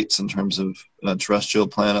traits in terms of terrestrial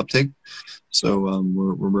plant uptake. So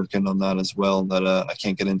we're working on that as well. That I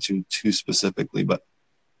can't get into too specifically, but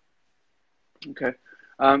okay.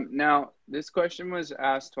 Now, this question was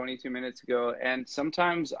asked 22 minutes ago, and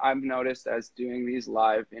sometimes I've noticed as doing these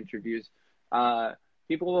live interviews,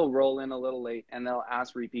 people will roll in a little late and they'll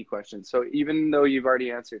ask repeat questions. So even though you've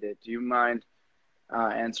already answered it, do you mind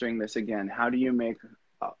answering this again? How do you make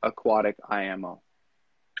aquatic IMO?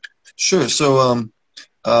 Sure. So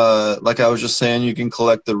like I was just saying, you can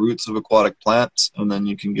collect the roots of aquatic plants and then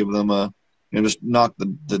you can give them just knock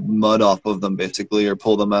the mud off of them basically, or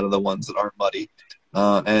pull them out of the ones that aren't muddy.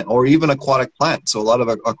 Or even aquatic plants. So a lot of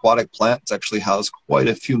aquatic plants actually house quite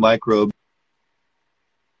a few microbes.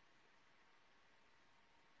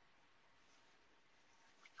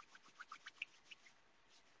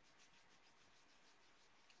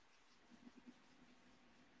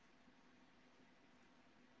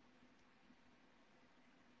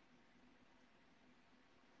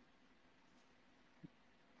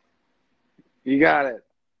 You got it.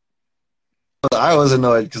 I was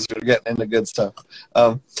annoyed because we were getting into good stuff.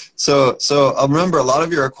 So remember, a lot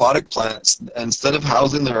of your aquatic plants, instead of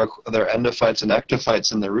housing their endophytes and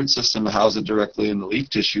ectophytes in their root system, house it directly in the leaf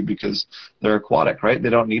tissue because they're aquatic, right?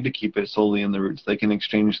 They don't need to keep it solely in the roots. They can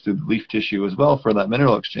exchange through the leaf tissue as well for that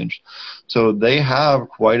mineral exchange. So they have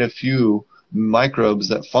quite a few microbes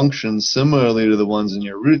that function similarly to the ones in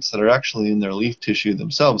your roots that are actually in their leaf tissue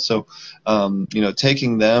themselves. So,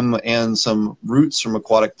 taking them and some roots from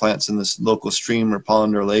aquatic plants in this local stream or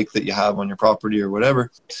pond or lake that you have on your property or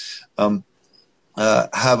whatever,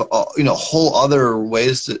 have whole other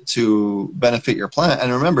ways to benefit your plant.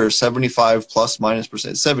 And remember, 75 plus minus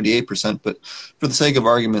percent, 78%, but for the sake of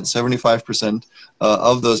argument, 75%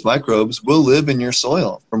 of those microbes will live in your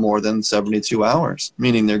soil for more than 72 hours,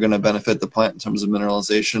 meaning they're going to benefit the plant in terms of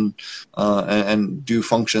mineralization and do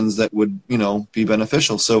functions that would be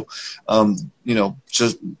beneficial. So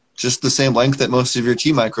just the same length that most of your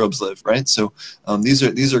tea microbes live, right? So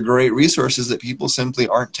these are great resources that people simply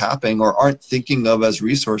aren't tapping or aren't thinking of as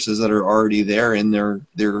resources that are already there in their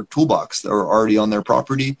toolbox, that are already on their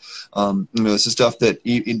property. This is stuff that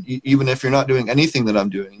even if you're not doing anything that I'm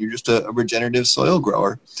doing, you're just a regenerative soil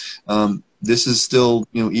grower. This is still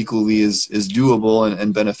equally as doable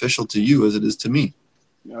and beneficial to you as it is to me.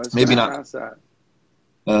 Maybe not.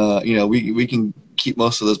 We can keep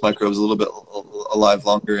most of those microbes a little bit alive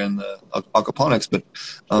longer in the aquaponics, but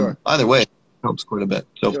sure. Either way, it helps quite a bit.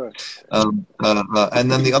 So, sure.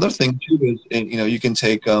 And then the other thing too is, you can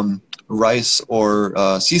take rice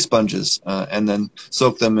or sea sponges and then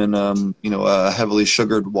soak them in heavily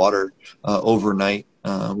sugared water overnight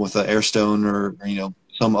with an air stone or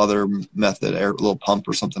some other method, a little pump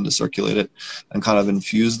or something to circulate it, and kind of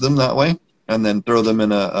infuse them that way, and then throw them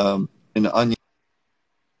in an onion.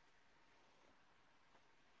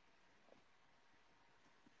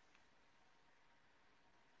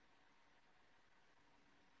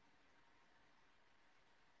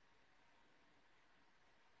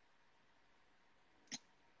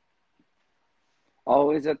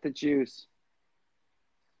 Always at the juice.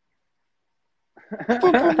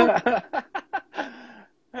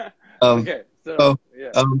 Okay,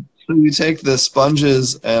 So you take the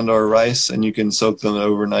sponges and our rice, and you can soak them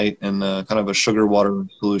overnight in kind of a sugar water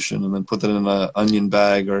solution, and then put them in an onion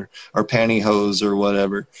bag or pantyhose or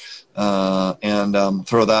whatever, and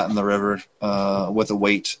throw that in the river with a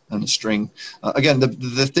weight and a string. Again,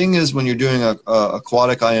 the thing is, when you're doing a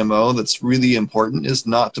aquatic IMO, that's really important is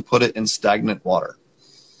not to put it in stagnant water.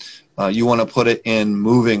 You want to put it in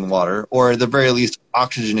moving water, or at the very least,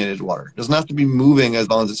 oxygenated water. It doesn't have to be moving as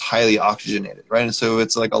long as it's highly oxygenated, right? And so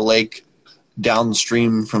it's like a lake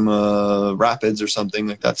downstream from rapids or something,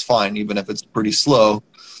 like that's fine, even if it's pretty slow,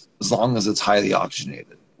 as long as it's highly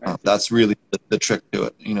oxygenated. That's really the trick to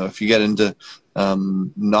it. You know, if you get into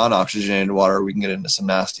non-oxygenated water, we can get into some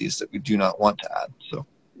nasties that we do not want to add. So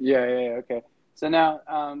Yeah. Okay. So now,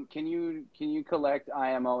 can you collect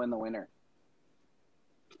IMO in the winter?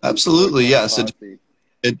 absolutely, yes.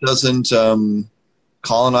 It doesn't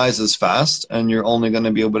colonize as fast, and you're only going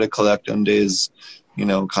to be able to collect on days, you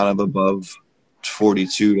know, kind of above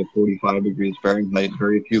 42 to 45 degrees Fahrenheit.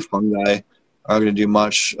 Very few fungi are going to do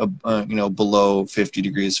much, you know, below 50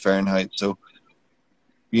 degrees Fahrenheit. So,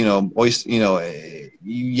 you know,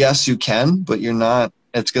 yes, you can, but you're not.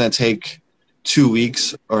 It's going to take 2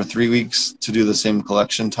 weeks or 3 weeks to do the same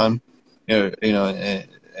collection time, you know,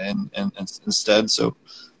 and instead. So,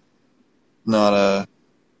 not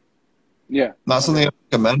something I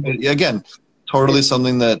recommend, but again, totally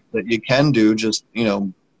something that you can do. Just, you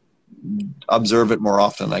know, observe it more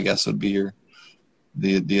often, I guess, would be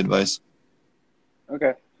the advice.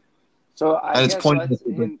 Okay. So I and guess it's pointless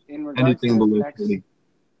in regards anything to below 30.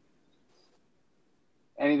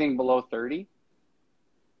 anything below 30?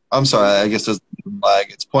 I'm sorry, I guess there's a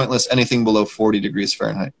lag. It's pointless anything below 40 degrees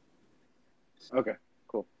Fahrenheit. Okay,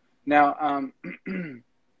 cool. Now,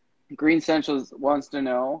 Green Essentials wants to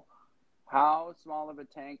know, how small of a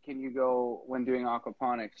tank can you go when doing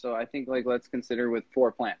aquaponics? So I think, like, let's consider with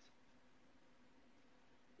 4 plants.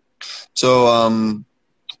 So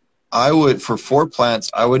I would, for 4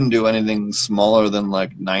 plants, I wouldn't do anything smaller than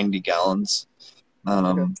like 90 gallons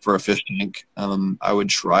for a fish tank. I would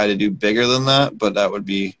try to do bigger than that, but that would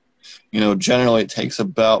be, you know, generally it takes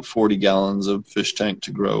about 40 gallons of fish tank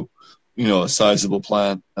to grow, you know, a sizable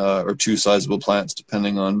plant or 2 sizable plants,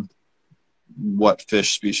 depending on what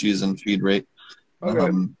fish species and feed rate.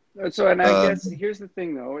 Okay. So, and I guess here's the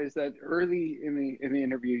thing, though, is that early in the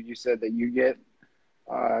interview, you said that you get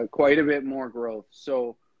quite a bit more growth.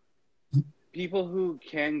 So people who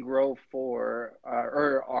can grow 4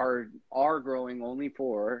 or are growing only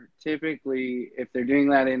 4, typically, if they're doing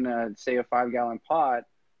that in say a 5-gallon pot,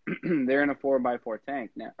 they're in a 4x4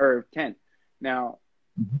 tank now, or 10. Now,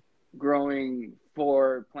 growing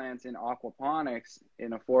 4 plants in aquaponics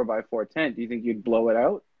in a 4x4 tent, do you think you'd blow it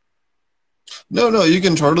out? No, you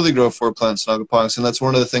can totally grow 4 plants in aquaponics, and that's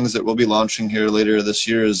one of the things that we'll be launching here later this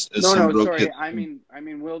year. Sorry. I mean,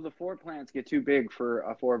 will the 4 plants get too big for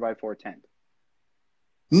a 4x4 tent?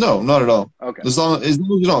 No, not at all. Okay. As long as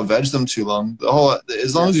you don't veg them too long,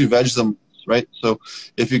 as long as you veg them right. So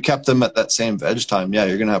if you kept them at that same veg time, yeah,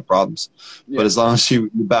 you're gonna have problems. Yeah. But as long as you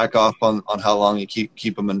back off on how long you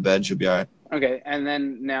keep them in veg, you'll be all right. Okay, and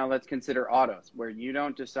then now let's consider autos, where you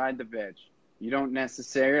don't decide the veg. You don't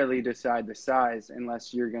necessarily decide the size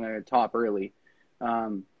unless you're going to top early.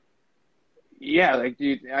 Yeah, like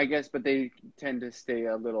I guess, but they tend to stay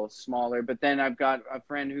a little smaller. But then I've got a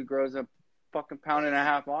friend who grows a fucking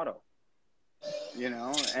 1.5-pound auto. You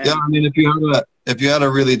know? And yeah, I mean, if you had a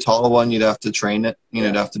really tall one, you'd have to train it. You know,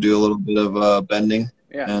 you'd have to do a little bit of bending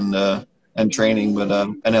and training, but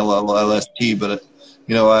NLLST. But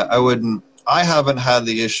you know, I wouldn't. I haven't had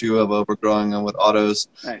the issue of overgrowing them with autos.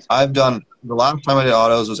 Nice. The last time I did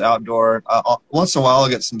autos was outdoor. Once in a while I'll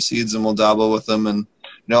get some seeds and we'll dabble with them. And,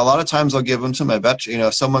 you know, a lot of times I'll give them to my vet. You know,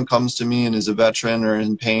 if someone comes to me and is a veteran or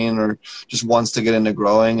in pain or just wants to get into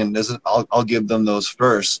growing and I'll give them those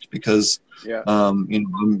first because, you know,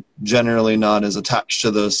 I'm generally not as attached to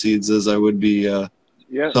those seeds as I would be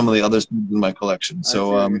some of the other seeds in my collection.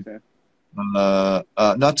 So,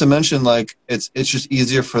 not to mention, like, it's just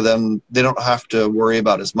easier for them. They don't have to worry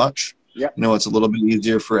about as much. Yeah. You know, it's a little bit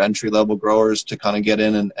easier for entry-level growers to kind of get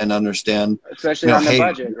in and understand. Especially on the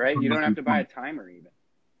budget, right? You don't have to buy a timer even.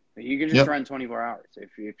 You can just run 24 hours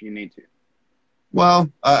if you need to.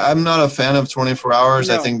 Well, I'm not a fan of 24 hours.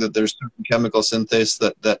 No. I think that there's certain chemical synthase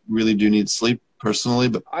that really do need sleep personally.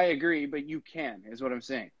 But I agree, but you can, is what I'm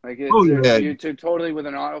saying. Like, totally with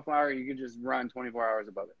an autoflower, you can just run 24 hours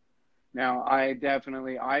above it. Now, I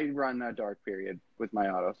run a dark period with my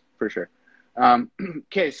autos, for sure.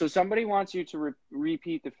 Okay, so somebody wants you to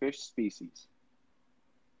repeat the fish species.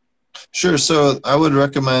 Sure. So I would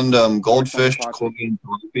recommend goldfish, koi, and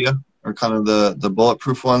tilapia. are kind of the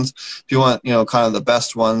bulletproof ones. If you want, kind of the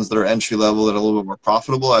best ones that are entry level that are a little bit more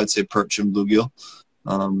profitable, I'd say perch and bluegill.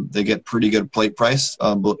 They get pretty good plate price.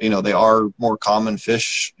 But, they are more common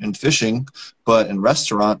fish in fishing, but in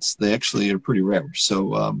restaurants, they actually are pretty rare.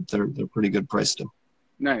 So they're pretty good price still.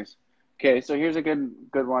 Nice. Okay, so here's a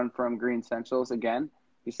good one from Green Essentials again.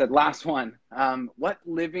 He said, last one. What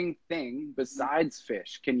living thing besides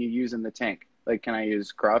fish can you use in the tank? Like, can I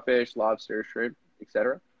use crawfish, lobster, shrimp,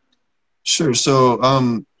 etc.? Sure.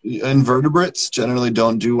 So invertebrates generally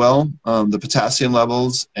don't do well. The potassium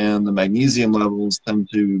levels and the magnesium levels tend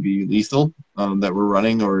to be lethal, that we're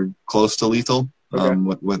running or close to lethal, Okay.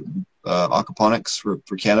 with aquaponics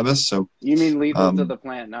for cannabis. So you mean lethal to the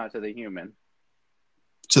plant, not to the human?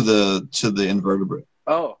 To the invertebrate.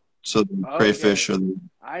 Oh. So the crayfish or the.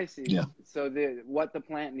 I see. Yeah. So what the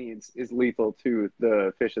plant needs is lethal to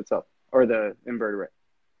the fish itself or the invertebrate.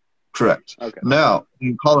 Correct. Okay. Now,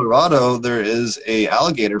 in Colorado, there is a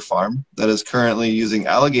alligator farm that is currently using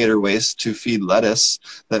alligator waste to feed lettuce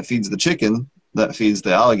that feeds the chicken that feeds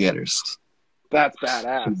the alligators. That's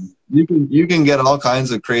badass. You can get all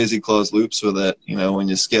kinds of crazy closed loops with it, when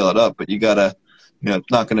you scale it up, but you gotta,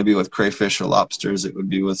 it's not going to be with crayfish or lobsters. It would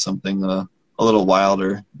be with something a little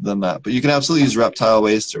wilder than that. But you can absolutely use reptile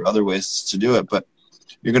waste or other wastes to do it, but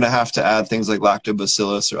you're going to have to add things like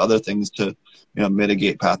lactobacillus or other things to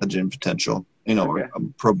mitigate pathogen potential, Okay.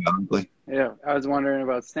 probiotically. Yeah, I was wondering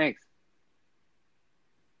about snakes.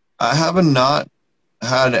 I have not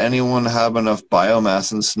had anyone have enough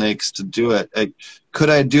biomass in snakes to do it.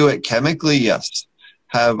 Could I do it chemically? Yes.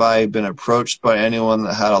 Have I been approached by anyone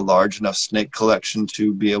that had a large enough snake collection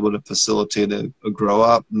to be able to facilitate a grow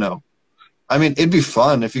up? No. I mean, it'd be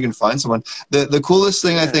fun if you can find someone. The coolest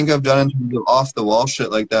thing I think I've done in terms of off the wall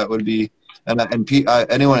shit like that would be,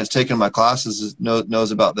 anyone that's taken my classes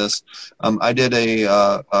knows about this. I did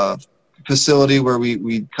a facility where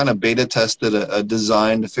we kind of beta tested a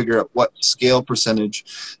design to figure out what scale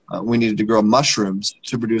percentage we needed to grow mushrooms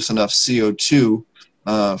to produce enough CO2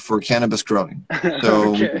 for cannabis growing.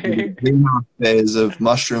 So greenhouse phase of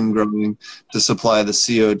mushroom growing to supply the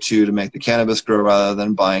CO2 to make the cannabis grow rather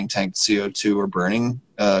than buying tanked CO2 or burning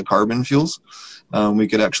carbon fuels. We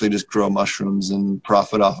could actually just grow mushrooms and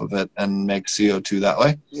profit off of it and make CO2 that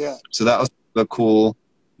way. Yeah. So that was a cool,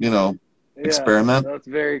 experiment. That's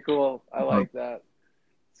very cool. I like that.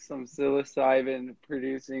 Some psilocybin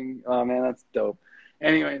producing. Oh man, that's dope.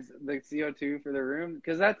 Anyways, the CO2 for the room,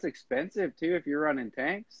 because that's expensive too if you're running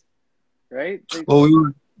tanks, right?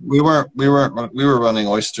 Well, we were running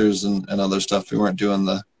oysters and other stuff. We weren't doing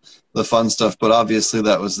the fun stuff, but obviously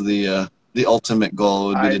that was the ultimate goal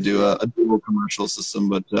would be to do a dual commercial system.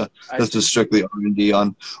 But this was strictly R&D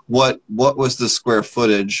on what was the square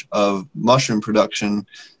footage of mushroom production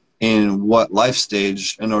in what life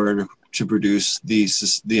stage in order to produce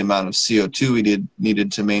the amount of CO2 we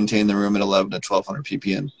needed to maintain the room at 11 to 1200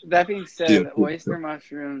 ppm. That being said, oyster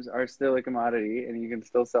mushrooms are still a commodity, and you can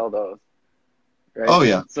still sell those. Right? Oh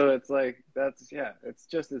yeah. So it's like it's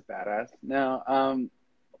just as badass. Now,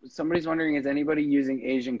 somebody's wondering, is anybody using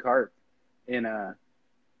Asian carp in a?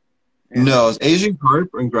 No, Asian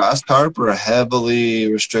carp and grass carp are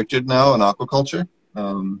heavily restricted now in aquaculture.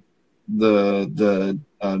 The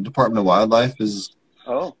Department of Wildlife is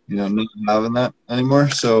not having that anymore.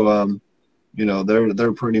 So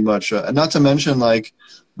they're pretty much not to mention like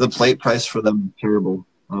the plate price for them is terrible.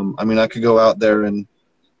 I mean, I could go out there and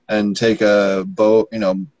take a boat.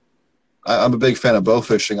 I'm a big fan of bow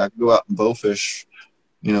fishing. I could go out and bow fish,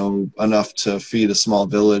 enough to feed a small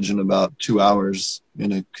village in about 2 hours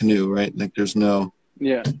in a canoe, right? Like there's no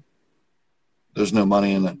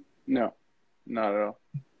money in it. No, not at all.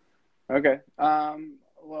 Okay.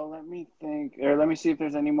 Well, let me think, or let me see if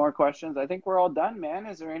there's any more questions. I think we're all done, man.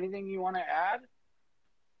 Is there anything you want to add?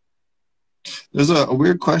 There's a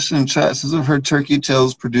weird question in chat. It says I've heard turkey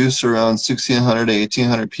tails produce around 1600 to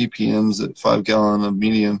 1800 ppms at 5 gallon of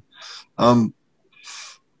medium.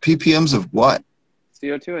 Ppms of what?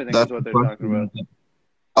 CO2, I think is what they're talking about.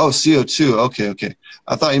 Oh, CO2. Okay.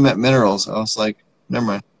 I thought you meant minerals. I was like, never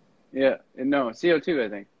mind. Yeah, no, CO2, I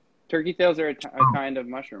think. Turkey tails are a kind of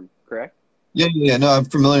mushroom, correct? Yeah. No, I'm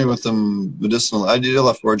familiar with them medicinal. I did a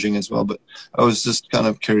lot of foraging as well, but I was just kind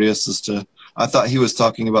of curious as to. I thought he was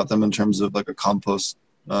talking about them in terms of like a compost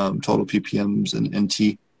total ppms and T.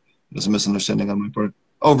 It was a misunderstanding on my part.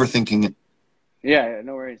 Overthinking it. Yeah,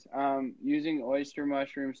 no worries. Using oyster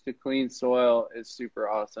mushrooms to clean soil is super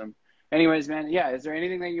awesome. Anyways, man, is there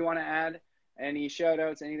anything that you want to add? Any shout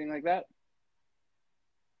outs, anything like that?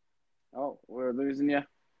 Oh, we're losing you.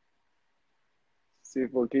 See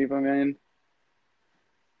if we'll keep them in.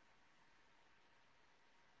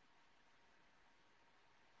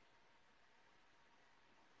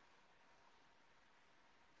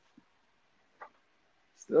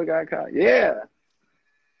 Still got caught. Yeah.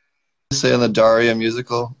 Say in the Daria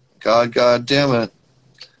musical. God damn it.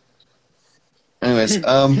 Anyways,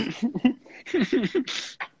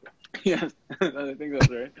 Yes, I think that's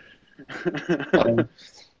right.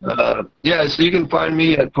 yeah, so you can find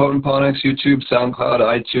me at Potent Ponics, YouTube, SoundCloud,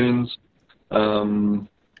 iTunes,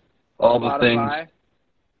 all the things,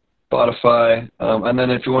 Spotify. And then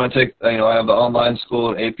if you want to take, I have the online school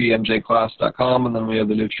at apmjclass.com, and then we have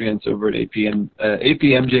the nutrients over at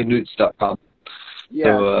apmjnewts.com. Yeah.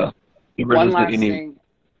 So, one last thing.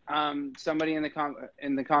 Somebody in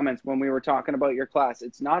the comments, when we were talking about your class,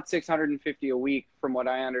 it's not 650 a week. From what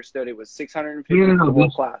I understood, it was 650 for the whole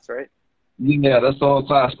class, right? Yeah, that's the whole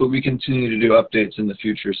class, but we continue to do updates in the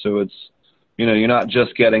future. So it's, you're not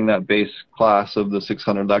just getting that base class of the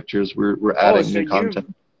 600 lectures. We're adding new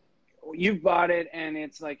content. You've bought it, and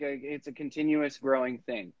it's like it's a continuous growing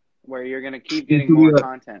thing where you're going to keep getting more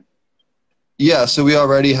content. Yeah, so we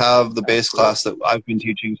already have the base class that I've been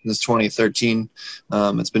teaching since 2013.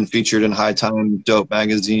 It's been featured in High Time, Dope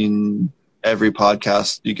Magazine, every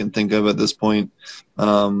podcast you can think of at this point.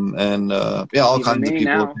 All kinds of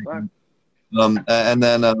people. And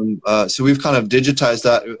then, so we've kind of digitized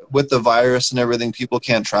that with the virus and everything. People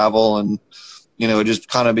can't travel, and it just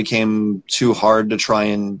kind of became too hard to try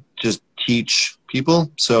and just teach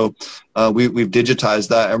people. So we've digitized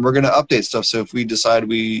that, and we're going to update stuff. So if we decide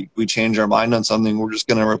we change our mind on something, we're just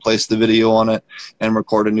going to replace the video on it and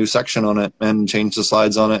record a new section on it and change the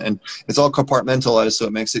slides on it. And it's all compartmentalized, so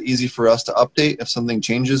it makes it easy for us to update if something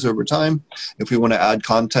changes over time. If we want to add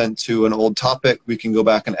content to an old topic, we can go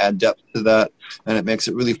back and add depth to that. And it makes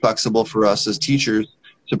it really flexible for us as teachers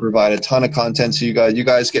to provide a ton of content. So you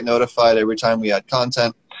guys get notified every time we add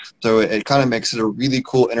content. So it kind of makes it a really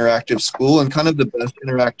cool interactive school, and kind of the best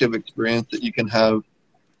interactive experience that you can have,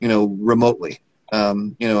 remotely,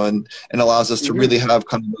 and allows us to really have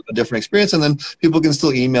kind of a different experience. And then people can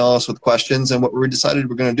still email us with questions. And what we decided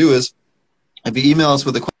we're going to do is, if you email us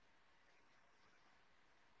with a question.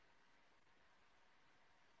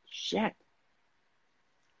 Shit.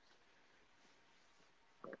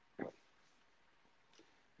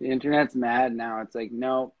 The internet's mad now. It's like,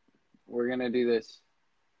 no, we're going to do this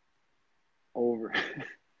over.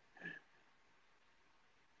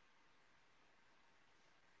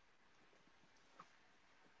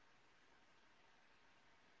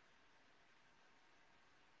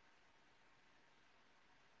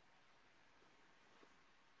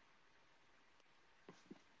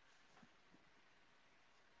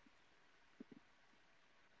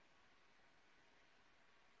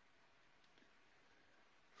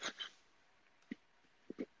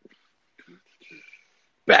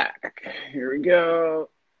 Back. Here we go.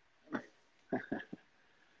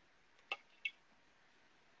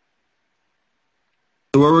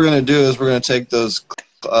 So what we're going to do is we're going to take those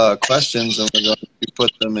questions and we're going to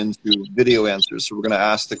put them into video answers. So we're going to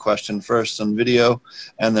ask the question first on video,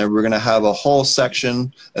 and then we're going to have a whole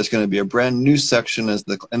section that's going to be a brand new section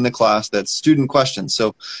in the class that's student questions.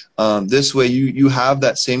 So this way you have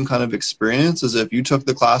that same kind of experience as if you took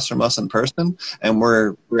the class from us in person, and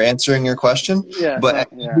we're answering your question.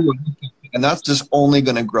 And that's just only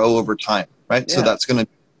going to grow over time, right? Yeah. So that's going to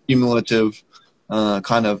be cumulative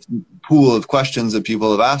kind of pool of questions that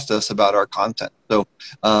people have asked us about our content. So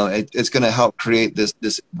it's going to help create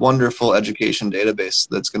this wonderful education database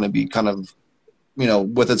that's going to be kind of,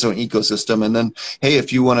 with its own ecosystem. And then, hey,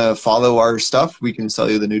 if you want to follow our stuff, we can sell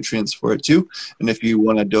you the nutrients for it too. And if you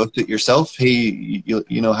want to dose it yourself, hey,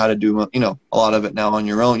 you know how to do, a lot of it now on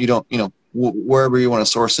your own. You don't, wherever you want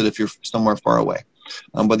to source it if you're somewhere far away.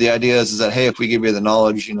 But the idea is that, hey, if we give you the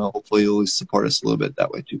knowledge, hopefully you'll support us a little bit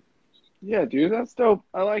that way too. Yeah, dude, that's dope.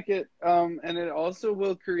 I like it. And it also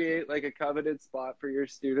will create like a coveted spot for your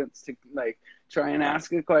students to like try and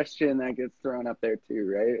ask a question that gets thrown up there too,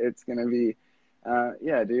 right? It's going to be,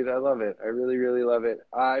 yeah, dude, I love it. I really, really love it.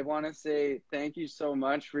 I want to say thank you so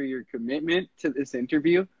much for your commitment to this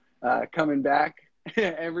interview, coming back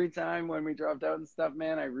every time when we dropped out and stuff,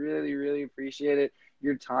 man. I really, really appreciate it.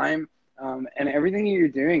 Your time. And everything you're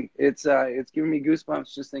doing, it's giving me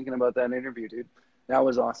goosebumps just thinking about that interview, dude. That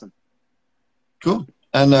was awesome. Cool.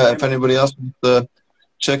 And if anybody else wants to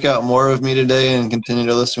check out more of me today and continue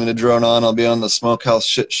to listen to Drone On, I'll be on the Smokehouse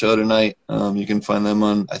Shit Show tonight. You can find them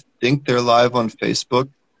on, I think they're live on Facebook.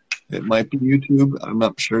 It might be YouTube. I'm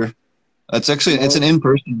not sure. It's an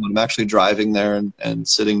in-person one. I'm actually driving there and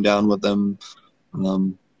sitting down with them.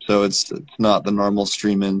 So it's not the normal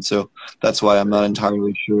stream in. So that's why I'm not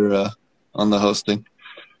entirely sure on the hosting.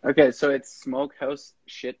 Okay, so it's Smokehouse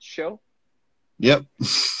Shit Show? Yep.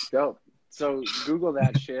 Dope. So Google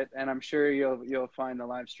that shit, and I'm sure you'll find the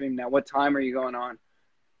live stream. Now, what time are you going on?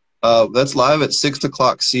 That's live at 6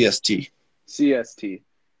 o'clock CST. CST,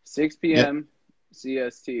 6 Yep. p.m.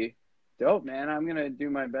 CST. Dope, man. I'm gonna do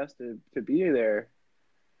my best to be there.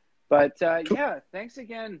 But Cool. yeah, thanks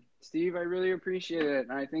again, Steve. I really appreciate it,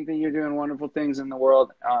 and I think that you're doing wonderful things in the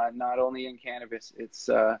world, not only in cannabis.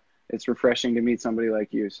 It's refreshing to meet somebody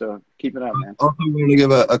like you. So keep it up, man. Also, wanted to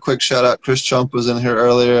give a quick shout out. Chris Chump was in here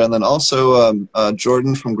earlier, and then also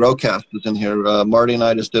Jordan from Growcast was in here. Marty and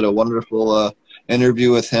I just did a wonderful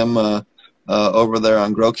interview with him over there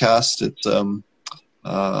on Growcast. It's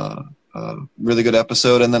really good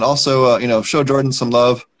episode. And then also, show Jordan some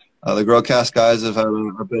love. The Growcast guys have had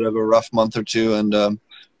a bit of a rough month or two, and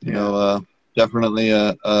definitely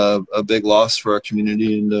a big loss for our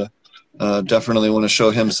community, and definitely want to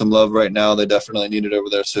show him some love right now. They definitely need it over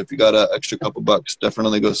there. So if you got an extra couple bucks,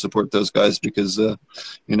 definitely go support those guys, because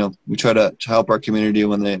we try to help our community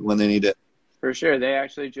when they need it. For sure. They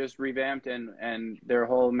actually just revamped and their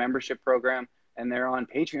whole membership program, and they're on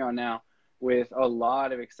Patreon now with a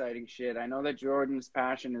lot of exciting shit. I know that Jordan's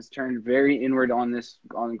passion has turned very inward on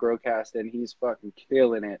Growcast, and he's fucking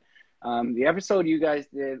killing it. The episode you guys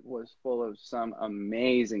did was full of some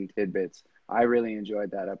amazing tidbits. I really enjoyed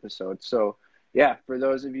that episode. So yeah, for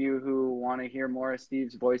those of you who want to hear more of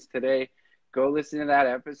Steve's voice today, go listen to that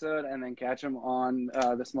episode and then catch him on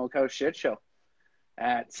the Smokehouse Shit Show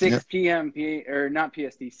at 6 p.m. or not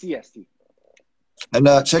PST, CST. And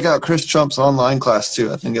check out Chris Trump's online class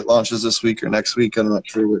too. I think it launches this week or next week. I'm not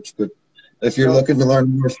sure which, but if you're looking to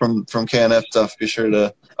learn more from KNF stuff, be sure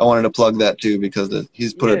to. I wanted to plug that too, because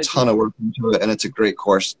he's put a ton of work into it, and it's a great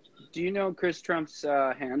course. Do you know Chris Trump's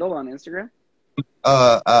handle on Instagram?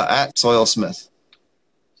 At Soil Smith.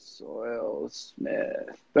 Soil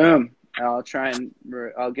Smith. Boom. I'll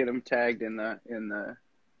get him tagged in the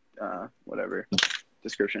whatever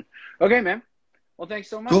description. Okay, man. Well, thanks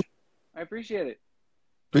so much. Cool. I appreciate it.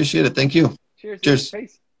 Appreciate it. Thank you. Cheers.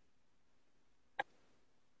 Peace.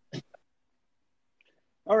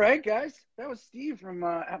 All right, guys. That was Steve from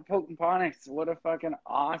at Potent Ponics. What a fucking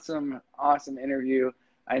awesome interview.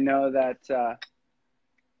 I know that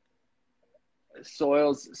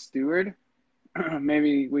Soil's steward.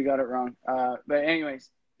 Maybe we got it wrong. But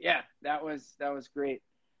anyways, yeah, that was great.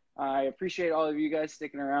 I appreciate all of you guys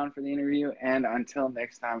sticking around for the interview. And until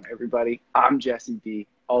next time, everybody, I'm Jesse D.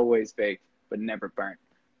 Always baked, but never burnt.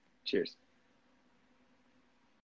 Cheers.